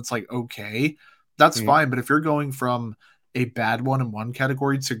programs to one that's like okay, that's Mm-hmm. fine. But if you're going from a bad one in one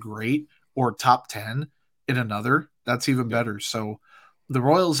category to great or top 10 in another, that's even Yep. better. So the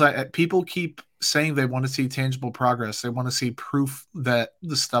Royals, people keep saying they want to see tangible progress. They want to see proof that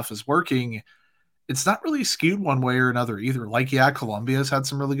the stuff is working. It's not really skewed one way or another either. Like, yeah, Colombia's had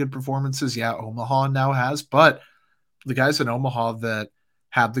some really good performances. Yeah, Omaha now has, but the guys in Omaha that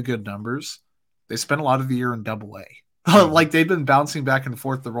have the good numbers, they spent a lot of the year in Double A. Mm-hmm. Like, they've been bouncing back and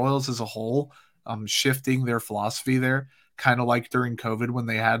forth. The Royals as a whole, shifting their philosophy there, kind of like during COVID when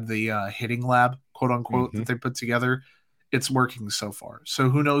they had the hitting lab, quote unquote, Mm-hmm. that they put together. It's working so far. So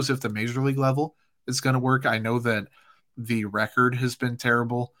who knows if the major league level is going to work? I know that the record has been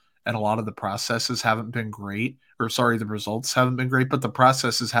terrible and a lot of the processes haven't been great, or sorry, the results haven't been great, but the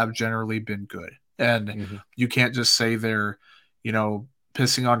processes have generally been good. And Mm-hmm. you can't just say they're, you know,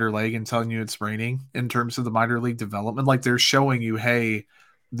 pissing on your leg and telling you it's raining in terms of the minor league development. Like, they're showing you, hey,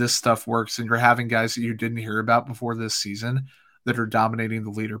 this stuff works, and you're having guys that you didn't hear about before this season that are dominating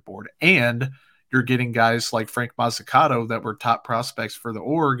the leaderboard. And you're getting guys like Frank Mazzucato that were top prospects for the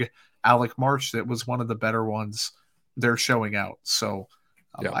org, Alec March that was one of the better ones. They're showing out. So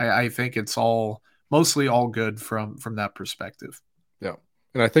Yeah. I think it's all mostly all good from that perspective. Yeah.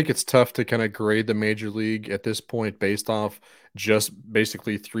 And I think it's tough to kind of grade the major league at this point based off just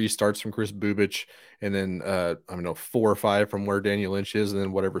basically 3 starts from Chris Bubich and then, I don't know, 4 or 5 from where Daniel Lynch is and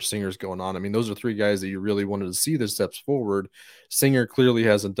then whatever Singer's going on. I mean, those are 3 guys that you really wanted to see the steps forward. Singer clearly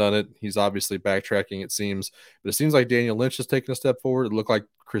hasn't done it. He's obviously backtracking, it seems. But it seems like Daniel Lynch has taken a step forward. It looked like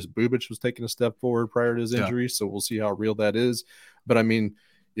Chris Bubich was taking a step forward prior to his Yeah. injury. So we'll see how real that is. But I mean,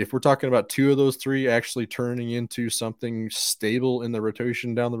 if we're talking about 2 of those 3 actually turning into something stable in the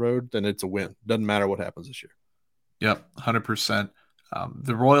rotation down the road, then it's a win. Doesn't matter what happens this year. Yep, 100%.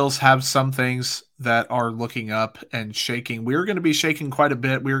 The Royals have some things that are looking up and shaking. We're going to be shaking quite a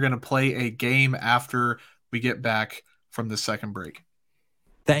bit. We're going to play a game after we get back from the second break.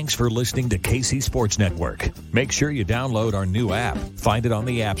 Thanks for listening to KC Sports Network. Make sure you download our new app. Find it on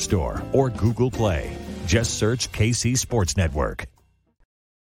the App Store or Google Play. Just search KC Sports Network.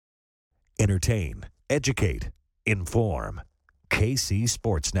 Entertain, educate, inform. KC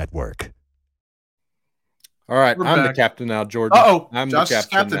Sports Network. All right, We're I'm back. the captain now, Jordan. Uh-oh, I'm Josh the is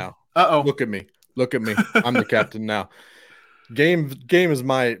captain now. Uh-oh. Look at me. I'm the captain now. Game is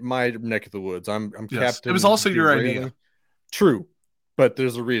my neck of the woods. I'm Yes. captain. It was also your derailing. idea. True, but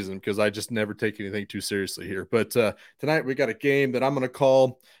there's a reason because I just never take anything too seriously here. But tonight we got a game that I'm going to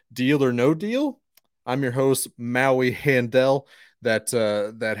call Deal or No Deal. I'm your host, Maui Handel, that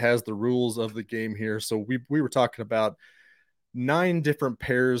has the rules of the game here. So we were talking about 9 different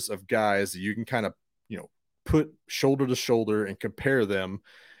pairs of guys that you can kind of, put shoulder to shoulder and compare them,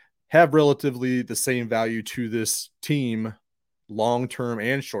 have relatively the same value to this team long-term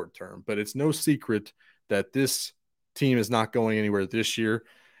and short-term. But it's no secret that this team is not going anywhere this year.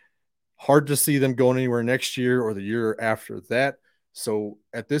 Hard to see them going anywhere next year or the year after that. So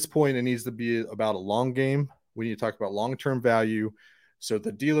at this point, it needs to be about a long game. We need to talk about long-term value. So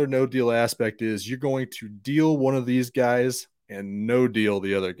the deal or no deal aspect is you're going to deal one of these guys and no deal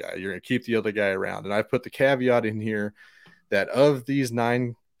the other guy. You're going to keep the other guy around. And I put the caveat in here that of these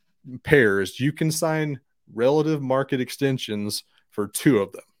 9 pairs, you can sign relative market extensions for 2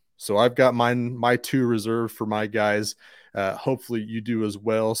 of them. So I've got my 2 reserved for my guys. Hopefully you do as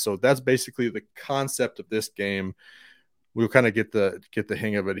well. So that's basically the concept of this game. We'll kind of get the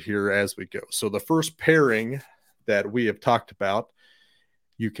hang of it here as we go. So the first pairing that we have talked about,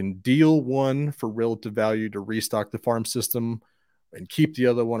 you can deal one for relative value to restock the farm system and keep the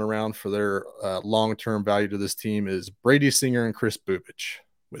other one around for their long-term value to this team, is Brady Singer and Chris Bubich.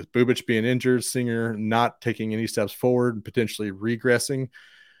 With Bubich being injured, Singer not taking any steps forward and potentially regressing.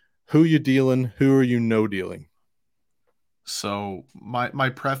 Who you dealing? Who are you no dealing? So my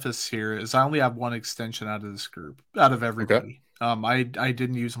preface here is I only have one extension out of this group, out of everybody. Okay. I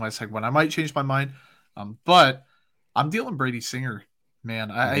didn't use my second one. I might change my mind, but I'm dealing Brady Singer.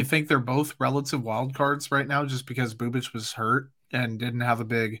 Man, I think they're both relative wild cards right now just because Bubic was hurt and didn't have a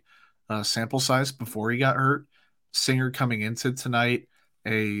big sample size before he got hurt. Singer coming into tonight,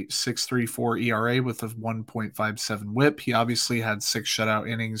 a 6.34 ERA with a 1.57 whip. He obviously had 6 shutout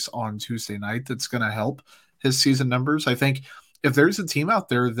innings on Tuesday night. That's going to help his season numbers. I think if there's a team out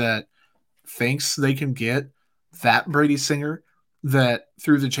there that thinks they can get that Brady Singer that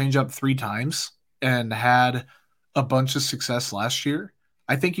threw the changeup 3 times and had a bunch of success last year,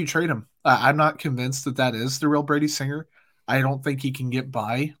 I think you trade him. I'm not convinced that that is the real Brady Singer. I don't think he can get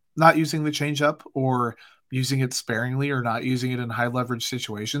by not using the changeup or using it sparingly or not using it in high leverage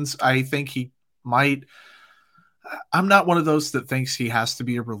situations. I think he might. I'm not one of those that thinks he has to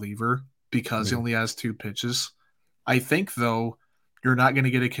be a reliever because he only has 2 pitches. I think, though, you're not going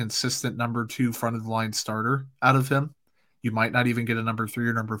to get a consistent number 2 front of the line starter out of him. You might not even get a number 3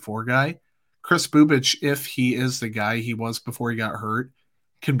 or number 4 guy. Chris Bubic, if he is the guy he was before he got hurt,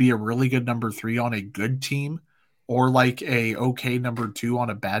 can be a really good number 3 on a good team or like a okay number 2 on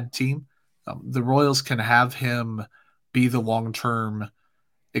a bad team. The Royals can have him be the long-term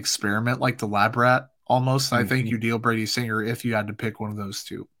experiment like the lab rat almost. I think you deal Brady Singer if you had to pick one of those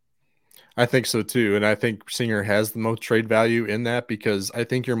 2. I think so too. And I think Singer has the most trade value in that because I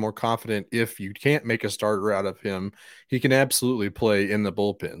think you're more confident if you can't make a starter out of him, he can absolutely play in the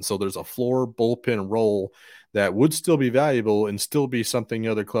bullpen. So there's a floor bullpen role that would still be valuable and still be something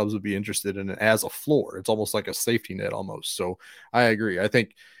other clubs would be interested in as a floor. It's almost like a safety net almost. So I agree. I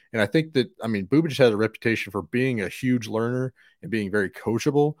think that, I mean, Bubic has a reputation for being a huge learner and being very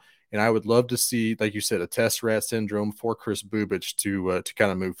coachable. And I would love to see, like you said, a test rat syndrome for Chris Bubic to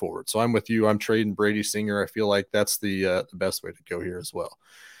kind of move forward. So I'm with you. I'm trading Brady Singer. I feel like that's the best way to go here as well.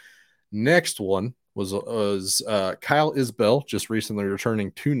 Next one was Kyle Isbell, just recently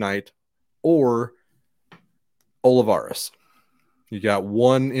returning tonight, or Olivares. You got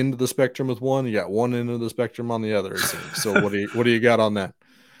one end of the spectrum with one. You got one end of the spectrum on the other. It seems. So what do you got on that?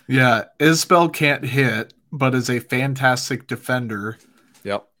 Yeah, Isbell can't hit, but is a fantastic defender.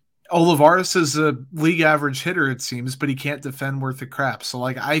 Yep. Olivares is a league average hitter, it seems, but he can't defend worth a crap. So,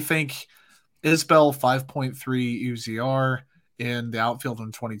 like, I think Isbell 5.3 UZR in the outfield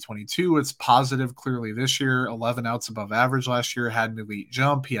in 2022. It's positive clearly this year. 11 outs above average last year. Had an elite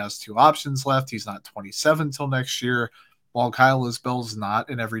jump. He has 2 options left. He's not 27 till next year. While Kyle Isbell's not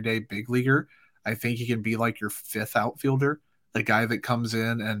an everyday big leaguer, I think he can be like your 5th outfielder, the guy that comes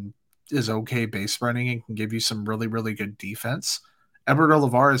in and is okay base running and can give you some really, really good defense. Edward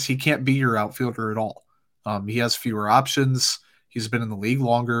Olivares, he can't be your outfielder at all. He has fewer options. He's been in the league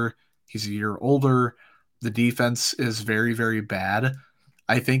longer. He's a year older. The defense is very, very bad.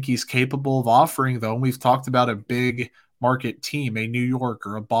 I think he's capable of offering, though, and we've talked about a big market team, a New York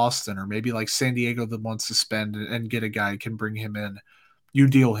or a Boston or maybe like San Diego that wants to spend and get a guy can bring him in. You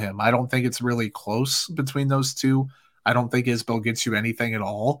deal him. I don't think it's really close between those two. I don't think Isbell gets you anything at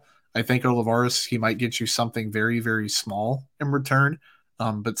all. I think Olivares, he might get you something very, very small in return,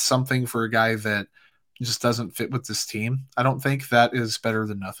 but something for a guy that just doesn't fit with this team. I don't think that is better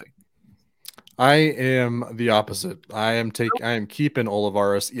than nothing. I am the opposite. I am keeping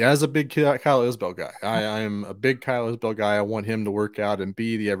Olivares. Yeah, as a big Kyle Isbell guy. I am a big Kyle Isbell guy. I want him to work out and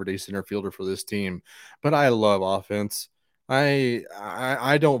be the everyday center fielder for this team. But I love offense.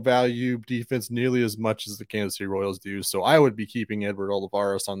 I don't value defense nearly as much as the Kansas City Royals do. So I would be keeping Edward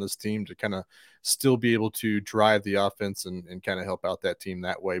Olivares on this team to kind of still be able to drive the offense and kind of help out that team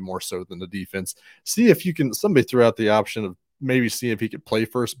that way more so than the defense. See if you can, somebody threw out the option of maybe see if he could play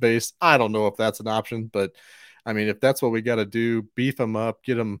first base. I don't know if that's an option, but I mean, if that's what we got to do, beef him up,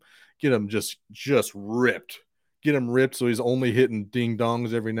 get him just ripped. Get him ripped so he's only hitting ding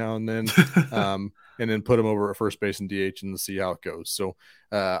dongs every now and then. And then put him over at first base and DH and see how it goes. So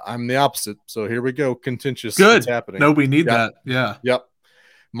I'm the opposite. So here we go. Contentious. Good. What's happening? No, we need that. Yeah. Yep.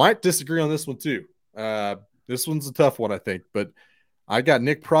 Might disagree on this one too. This one's a tough one, I think. But I got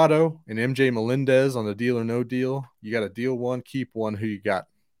Nick Prado and MJ Melendez on the deal or no deal. You got to deal one, keep one. Who you got?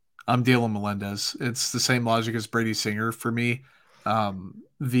 I'm dealing Melendez. It's the same logic as Brady Singer for me.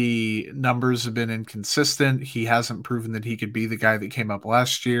 The numbers have been inconsistent. He hasn't proven that he could be the guy that came up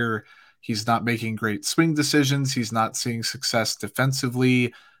last year. He's not making great swing decisions. He's not seeing success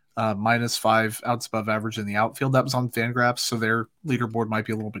defensively. -5 outs above average in the outfield. That was on Fangraphs, so their leaderboard might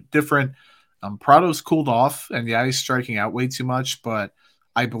be a little bit different. Prado's cooled off, and yeah, he's striking out way too much, but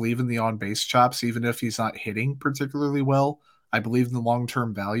I believe in the on-base chops, even if he's not hitting particularly well. I believe in the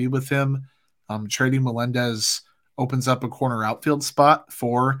long-term value with him. Trading Melendez opens up a corner outfield spot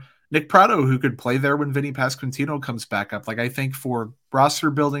for Nick Prado, who could play there when Vinny Pasquantino comes back up. Like, I think for roster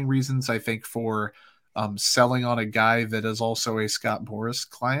building reasons, I think for selling on a guy that is also a Scott Boras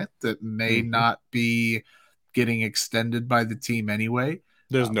client that may not be getting extended by the team anyway.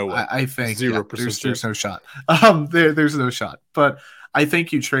 There's no way. I think 0% there's no shot. There's no shot. But I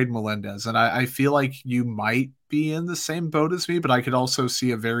think you trade Melendez, and I feel like you might be in the same boat as me, but I could also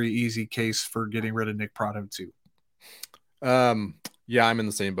see a very easy case for getting rid of Nick Prado too. Yeah, I'm in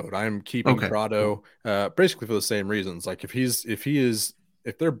the same boat. I'm keeping Prado basically for the same reasons. Like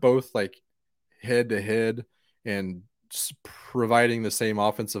if they're both like head to head and providing the same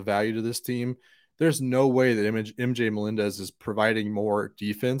offensive value to this team, there's no way that MJ Melendez is providing more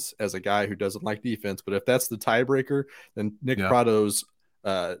defense as a guy who doesn't like defense. But if that's the tiebreaker, then Nick Prado's,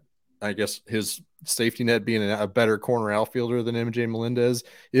 I guess his safety net being a better corner outfielder than MJ Melendez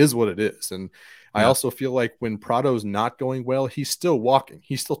is what it is. And I also feel like when Prado's not going well, he's still walking.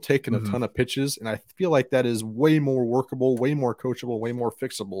 He's still taking a ton of pitches. And I feel like that is way more workable, way more coachable, way more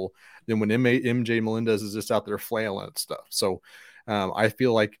fixable than when MJ Melendez is just out there flailing at stuff. So I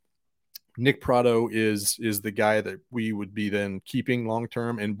feel like Nick Prado is the guy that we would be then keeping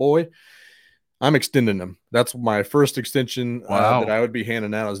long-term. And boy, I'm extending him. That's my first extension that I would be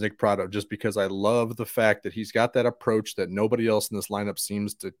handing out as Nick Prado, just because I love the fact that he's got that approach that nobody else in this lineup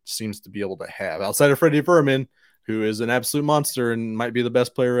seems to be able to have outside of Freddie Vermin, who is an absolute monster and might be the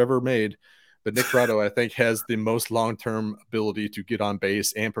best player ever made. But Nick Prado, I think, has the most long-term ability to get on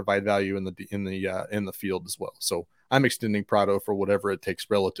base and provide value in the field as well. So I'm extending Prado for whatever it takes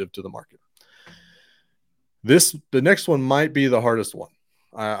relative to the market. The next one might be the hardest one.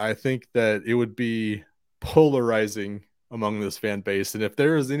 I think that it would be polarizing among this fan base. And if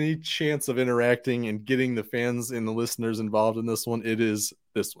there is any chance of interacting and getting the fans and the listeners involved in this one, it is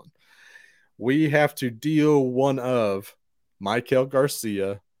this one. We have to deal one of Maikel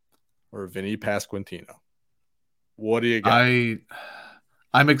Garcia or Vinny Pasquantino. What do you got?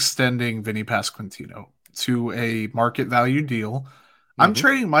 I'm extending Vinny Pasquantino to a market value deal. I'm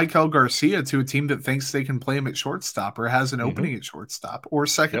trading Maikel Garcia to a team that thinks they can play him at shortstop or has an opening at shortstop or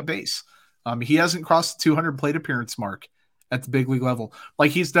second base. He hasn't crossed the 200 plate appearance mark at the big league level.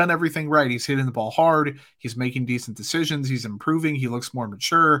 Like, he's done everything right. He's hitting the ball hard. He's making decent decisions. He's improving. He looks more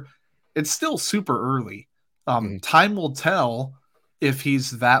mature. It's still super early. Time will tell if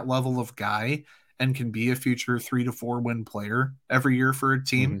he's that level of guy and can be a future 3 to 4 win player every year for a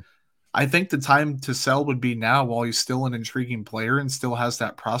team. I think the time to sell would be now while he's still an intriguing player and still has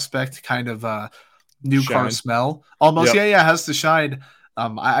that prospect kind of new car smell. Almost, has the shine.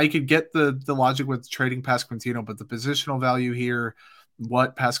 I could get the logic with trading Pasquantino, but the positional value here,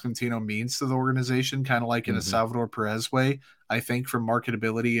 what Pasquantino means to the organization, kind of like in a Salvador Perez way, I think for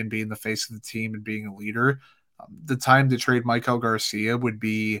marketability and being the face of the team and being a leader, the time to trade Maikel Garcia would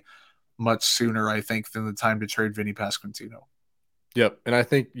be much sooner, I think, than the time to trade Vinny Pasquantino. Yep. And I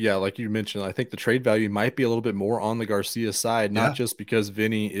think, like you mentioned, I think the trade value might be a little bit more on the Garcia side, not just because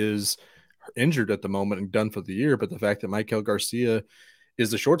Vinny is injured at the moment and done for the year, but the fact that Maikel Garcia is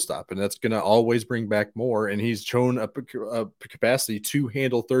the shortstop, and that's going to always bring back more. And he's shown a capacity to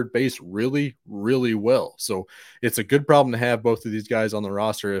handle third base really, really well. So it's a good problem to have both of these guys on the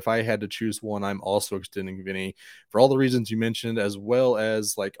roster. If I had to choose one, I'm also extending Vinny for all the reasons you mentioned, as well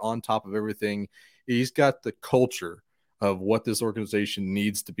as, like, on top of everything, he's got the culture of what this organization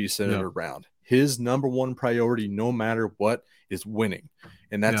needs to be centered around. His number one priority, no matter what, is winning.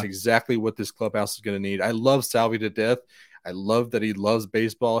 And that's exactly what this clubhouse is going to need. I love Salvi to death. I love that he loves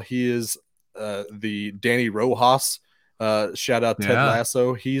baseball. He is the Danny Rojas. Shout out Ted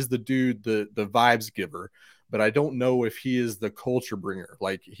Lasso. He's the dude, the vibes giver. But I don't know if he is the culture bringer.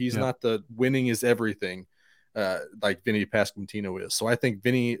 Like, he's not the winning is everything like Vinny Pasquantino is. So I think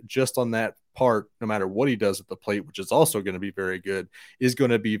Vinny, just on that part, no matter what he does at the plate, which is also going to be very good, is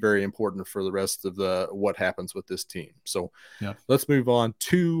going to be very important for the rest of what happens with this team. So let's move on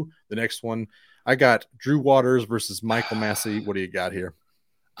to the next one. I got Drew Waters versus Michael Massey. What do you got here?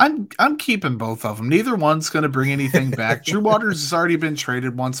 I'm keeping both of them. Neither one's going to bring anything back. Drew Waters has already been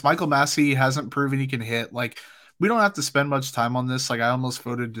traded once. Michael Massey hasn't proven he can hit. Like, we don't have to spend much time on this. Like, I almost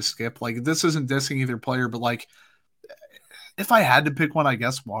voted to skip. Like, this isn't dissing either player, but, like, if I had to pick one, I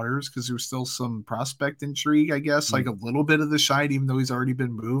guess Waters, because there's still some prospect intrigue, I guess, like a little bit of the shine, even though he's already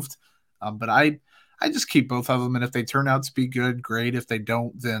been moved. But I just keep both of them, and if they turn out to be good, great. If they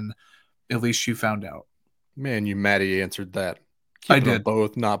don't, then at least you found out. Man, you Matty answered that. I did.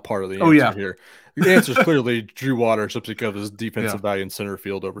 Both not part of the answer here. The answer is clearly Drew Waters, just because of his defensive value in center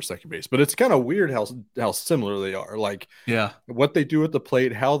field over second base. But it's kind of weird how similar they are. Like, what they do at the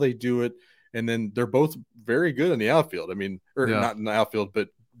plate, how they do it, and then they're both very good in the outfield. I mean, not in the outfield, but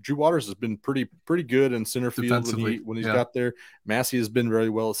Drew Waters has been pretty good in center field when he's got there. Massey has been very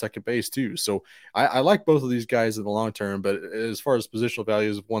well at second base too. So I like both of these guys in the long term, but as far as positional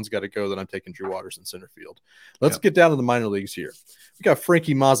values, if one's got to go, then I'm taking Drew Waters in center field. Let's get down to the minor leagues here. We got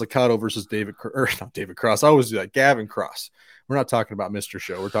Frankie Mazzucato versus not David Cross. I always do that. Gavin Cross. We're not talking about Mr.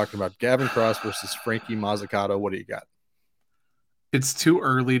 Show. We're talking about Gavin Cross versus Frankie Mazzucato. What do you got? It's too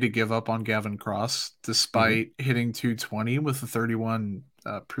early to give up on Gavin Cross, despite hitting 220 with a 31%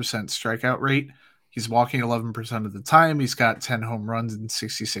 strikeout rate. He's walking 11% of the time. He's got 10 home runs in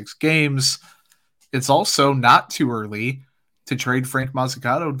 66 games. It's also not too early to trade Frank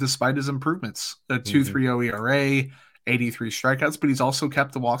Mazzucato despite his improvements. A 2.30 ERA, 83 strikeouts, but he's also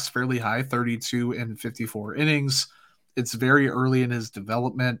kept the walks fairly high, 32 in 54 innings. It's very early in his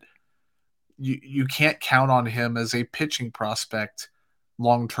development. You can't count on him as a pitching prospect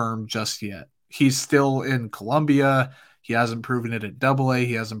long-term just yet. He's still in Columbia. He hasn't proven it at AA.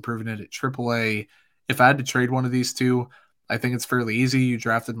 He hasn't proven it at AAA. If I had to trade one of these two, I think it's fairly easy. You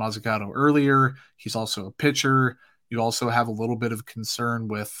drafted Mazzucato earlier. He's also a pitcher. You also have a little bit of concern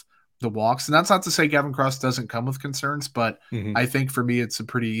with the walks. And that's not to say Gavin Cross doesn't come with concerns, but I think for me, it's a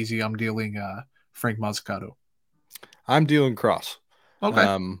pretty easy. I'm dealing Frank Mazzucato. I'm dealing Cross.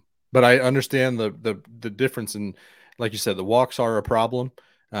 Okay. But I understand the difference in, like you said, the walks are a problem.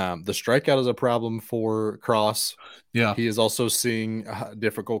 The strikeout is a problem for Cross. Yeah. He is also seeing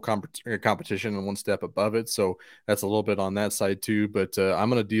difficult competition and one step above it. So that's a little bit on that side too. But I'm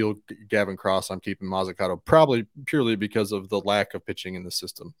going to deal Gavin Cross. I'm keeping Mazzucato probably purely because of the lack of pitching in the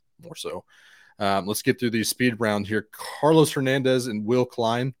system more so. Let's get through these speed round here. Carlos Hernandez and Will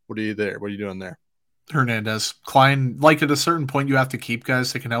Klein. What are you doing there? Hernandez. Klein, like at a certain point, you have to keep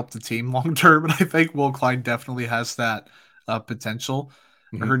guys that can help the team long term. And I think Will Klein definitely has that potential.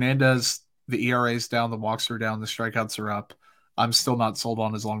 Hernandez, the ERA is down, the walks are down, the strikeouts are up. I'm still not sold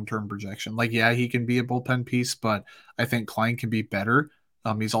on his long-term projection. Like, yeah, he can be a bullpen piece, but I think Klein can be better.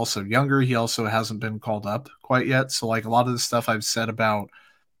 He's also younger. He also hasn't been called up quite yet. So, like, a lot of the stuff I've said about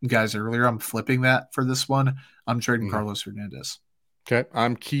guys earlier, I'm flipping that for this one. I'm trading Carlos Hernandez. Okay,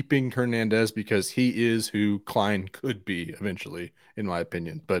 I'm keeping Hernandez because he is who Klein could be eventually, in my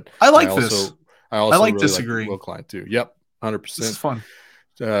opinion. But I like this. I also like really disagreeing. Like Will Klein too. Yep, 100%. This is fun.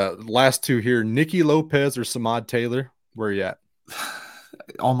 Last two here: Nicky Lopez or Samad Taylor. Where are you at?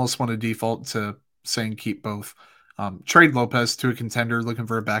 Almost want to default to saying keep both. Trade Lopez to a contender looking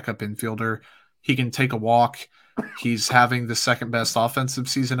for a backup infielder. He can take a walk. He's having the second best offensive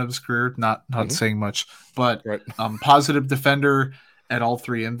season of his career. Not saying much, but positive defender at all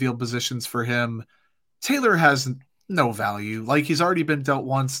three infield positions for him. Taylor has no value. Like, he's already been dealt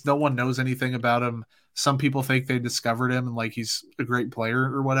once. No one knows anything about him. Some people think they discovered him and like he's a great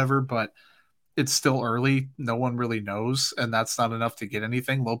player or whatever, but it's still early. No one really knows, and that's not enough to get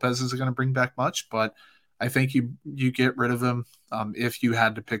anything. Lopez isn't going to bring back much, but I think you get rid of him if you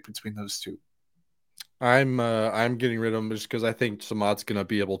had to pick between those two. I'm getting rid of him just because I think Samad's going to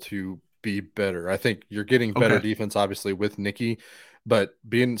be able to be better. I think you're getting better defense, obviously, with Nicky, but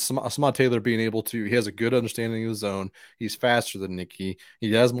being Samad Taylor being able to, he has a good understanding of the zone. He's faster than Nicky.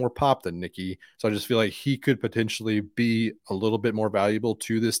 He has more pop than Nicky. So I just feel like he could potentially be a little bit more valuable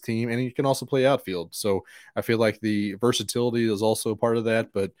to this team, and he can also play outfield. So I feel like the versatility is also a part of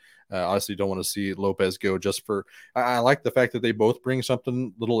that, but honestly, don't want to see Lopez go just for. I like the fact that they both bring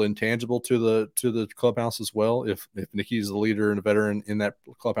something little intangible to the clubhouse as well. If Nicky's the leader and a veteran in that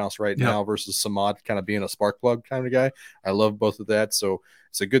clubhouse right now versus Samad kind of being a spark plug kind of guy, I love both of that. So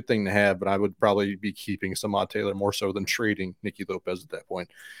it's a good thing to have. But I would probably be keeping Samad Taylor more so than trading Nicky Lopez at that point.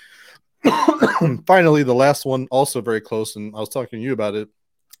 Finally, the last one, also very close, and I was talking to you about it.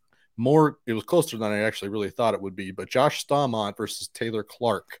 It was closer than I actually really thought it would be, but Josh Staumont versus Taylor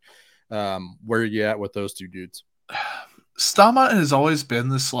Clark. Where are you at with those two dudes? Staumont has always been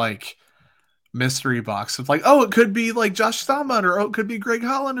this like mystery box of like, oh, it could be like Josh Staumont or it could be Greg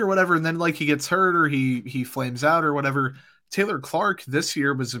Holland or whatever. And then like he gets hurt or he flames out or whatever. Taylor Clark this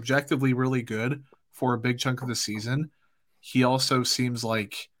year was objectively really good for a big chunk of the season. He also seems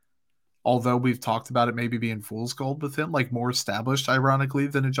like, although we've talked about it maybe being fool's gold with him, like more established, ironically,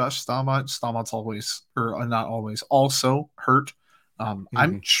 than a Josh Staumont. Staumont's always, or not always, also hurt.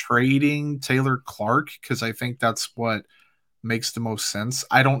 I'm trading Taylor Clark because I think that's what makes the most sense.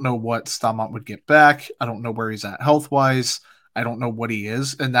 I don't know what Staumont would get back. I don't know where he's at health-wise. I don't know what he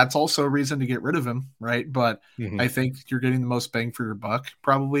is. And that's also a reason to get rid of him, right? But I think you're getting the most bang for your buck,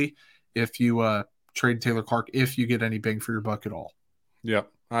 probably, if you trade Taylor Clark, if you get any bang for your buck at all.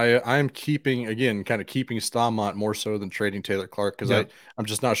 Yep. I'm keeping Staumont more so than trading Taylor Clark because I'm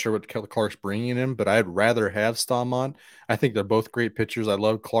just not sure what Clark's bringing him, but I'd rather have Staumont. I think they're both great pitchers. I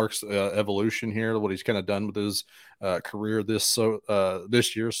love Clark's evolution here, what he's kind of done with his career this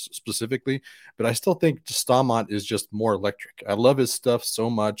year specifically, but I still think Staumont is just more electric. I love his stuff so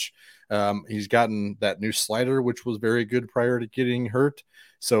much. He's gotten that new slider, which was very good prior to getting hurt.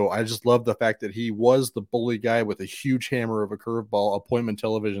 So I just love the fact that he was the bully guy with a huge hammer of a curveball, appointment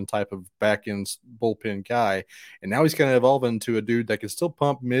television type of back-end bullpen guy. And now he's kind of evolving into a dude that can still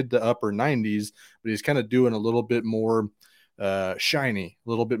pump mid to upper 90s, but he's kind of doing a little bit more shiny, a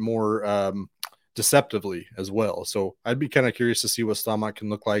little bit more deceptively as well. So I'd be kind of curious to see what Staumont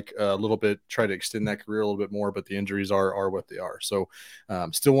can look like a little bit, try to extend that career a little bit more, but the injuries are what they are. So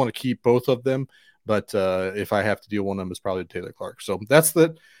still want to keep both of them. But if I have to deal one of them, it's probably Taylor Clark. So that's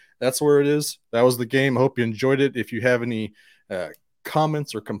where it is. That was the game. I hope you enjoyed it. If you have any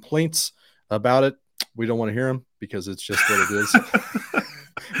comments or complaints about it, we don't want to hear them because it's just what it is.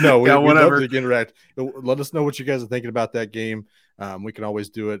 No, we'd love to interact. Let us know what you guys are thinking about that game. We can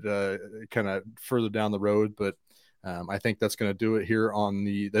always do it kind of further down the road, but I think that's going to do it here on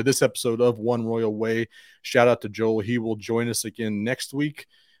this episode of One Royal Way. Shout out to Joel. He will join us again next week.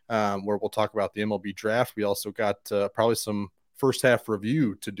 Where we'll talk about the MLB draft. We also got probably some first half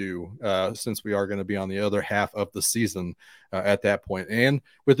review to do since we are going to be on the other half of the season at that point. And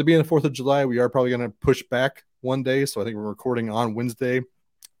with it being the 4th of July, we are probably going to push back one day. So I think we're recording on Wednesday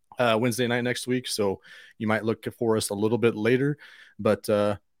night next week. So you might look for us a little bit later. But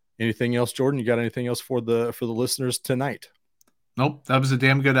anything else, Jordan? You got anything else for the listeners tonight? Nope. That was a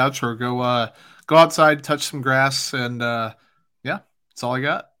damn good outro. Go outside, touch some grass, and that's all I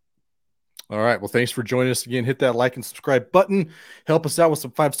got. All right. Well, thanks for joining us again. Hit that like and subscribe button. Help us out with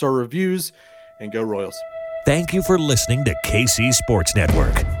some 5-star reviews, and go Royals. Thank you for listening to KC Sports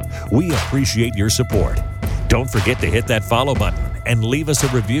Network. We appreciate your support. Don't forget to hit that follow button and leave us a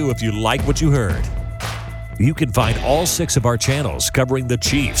review if you like what you heard. You can find all 6 of our channels covering the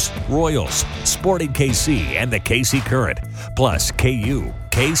Chiefs, Royals, Sporting KC, and the KC Current, plus KU,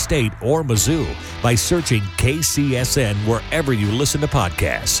 K-State, or Mizzou by searching KCSN wherever you listen to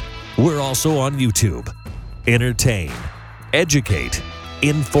podcasts. We're also on YouTube. Entertain, educate,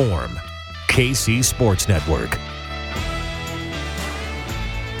 inform. KC Sports Network.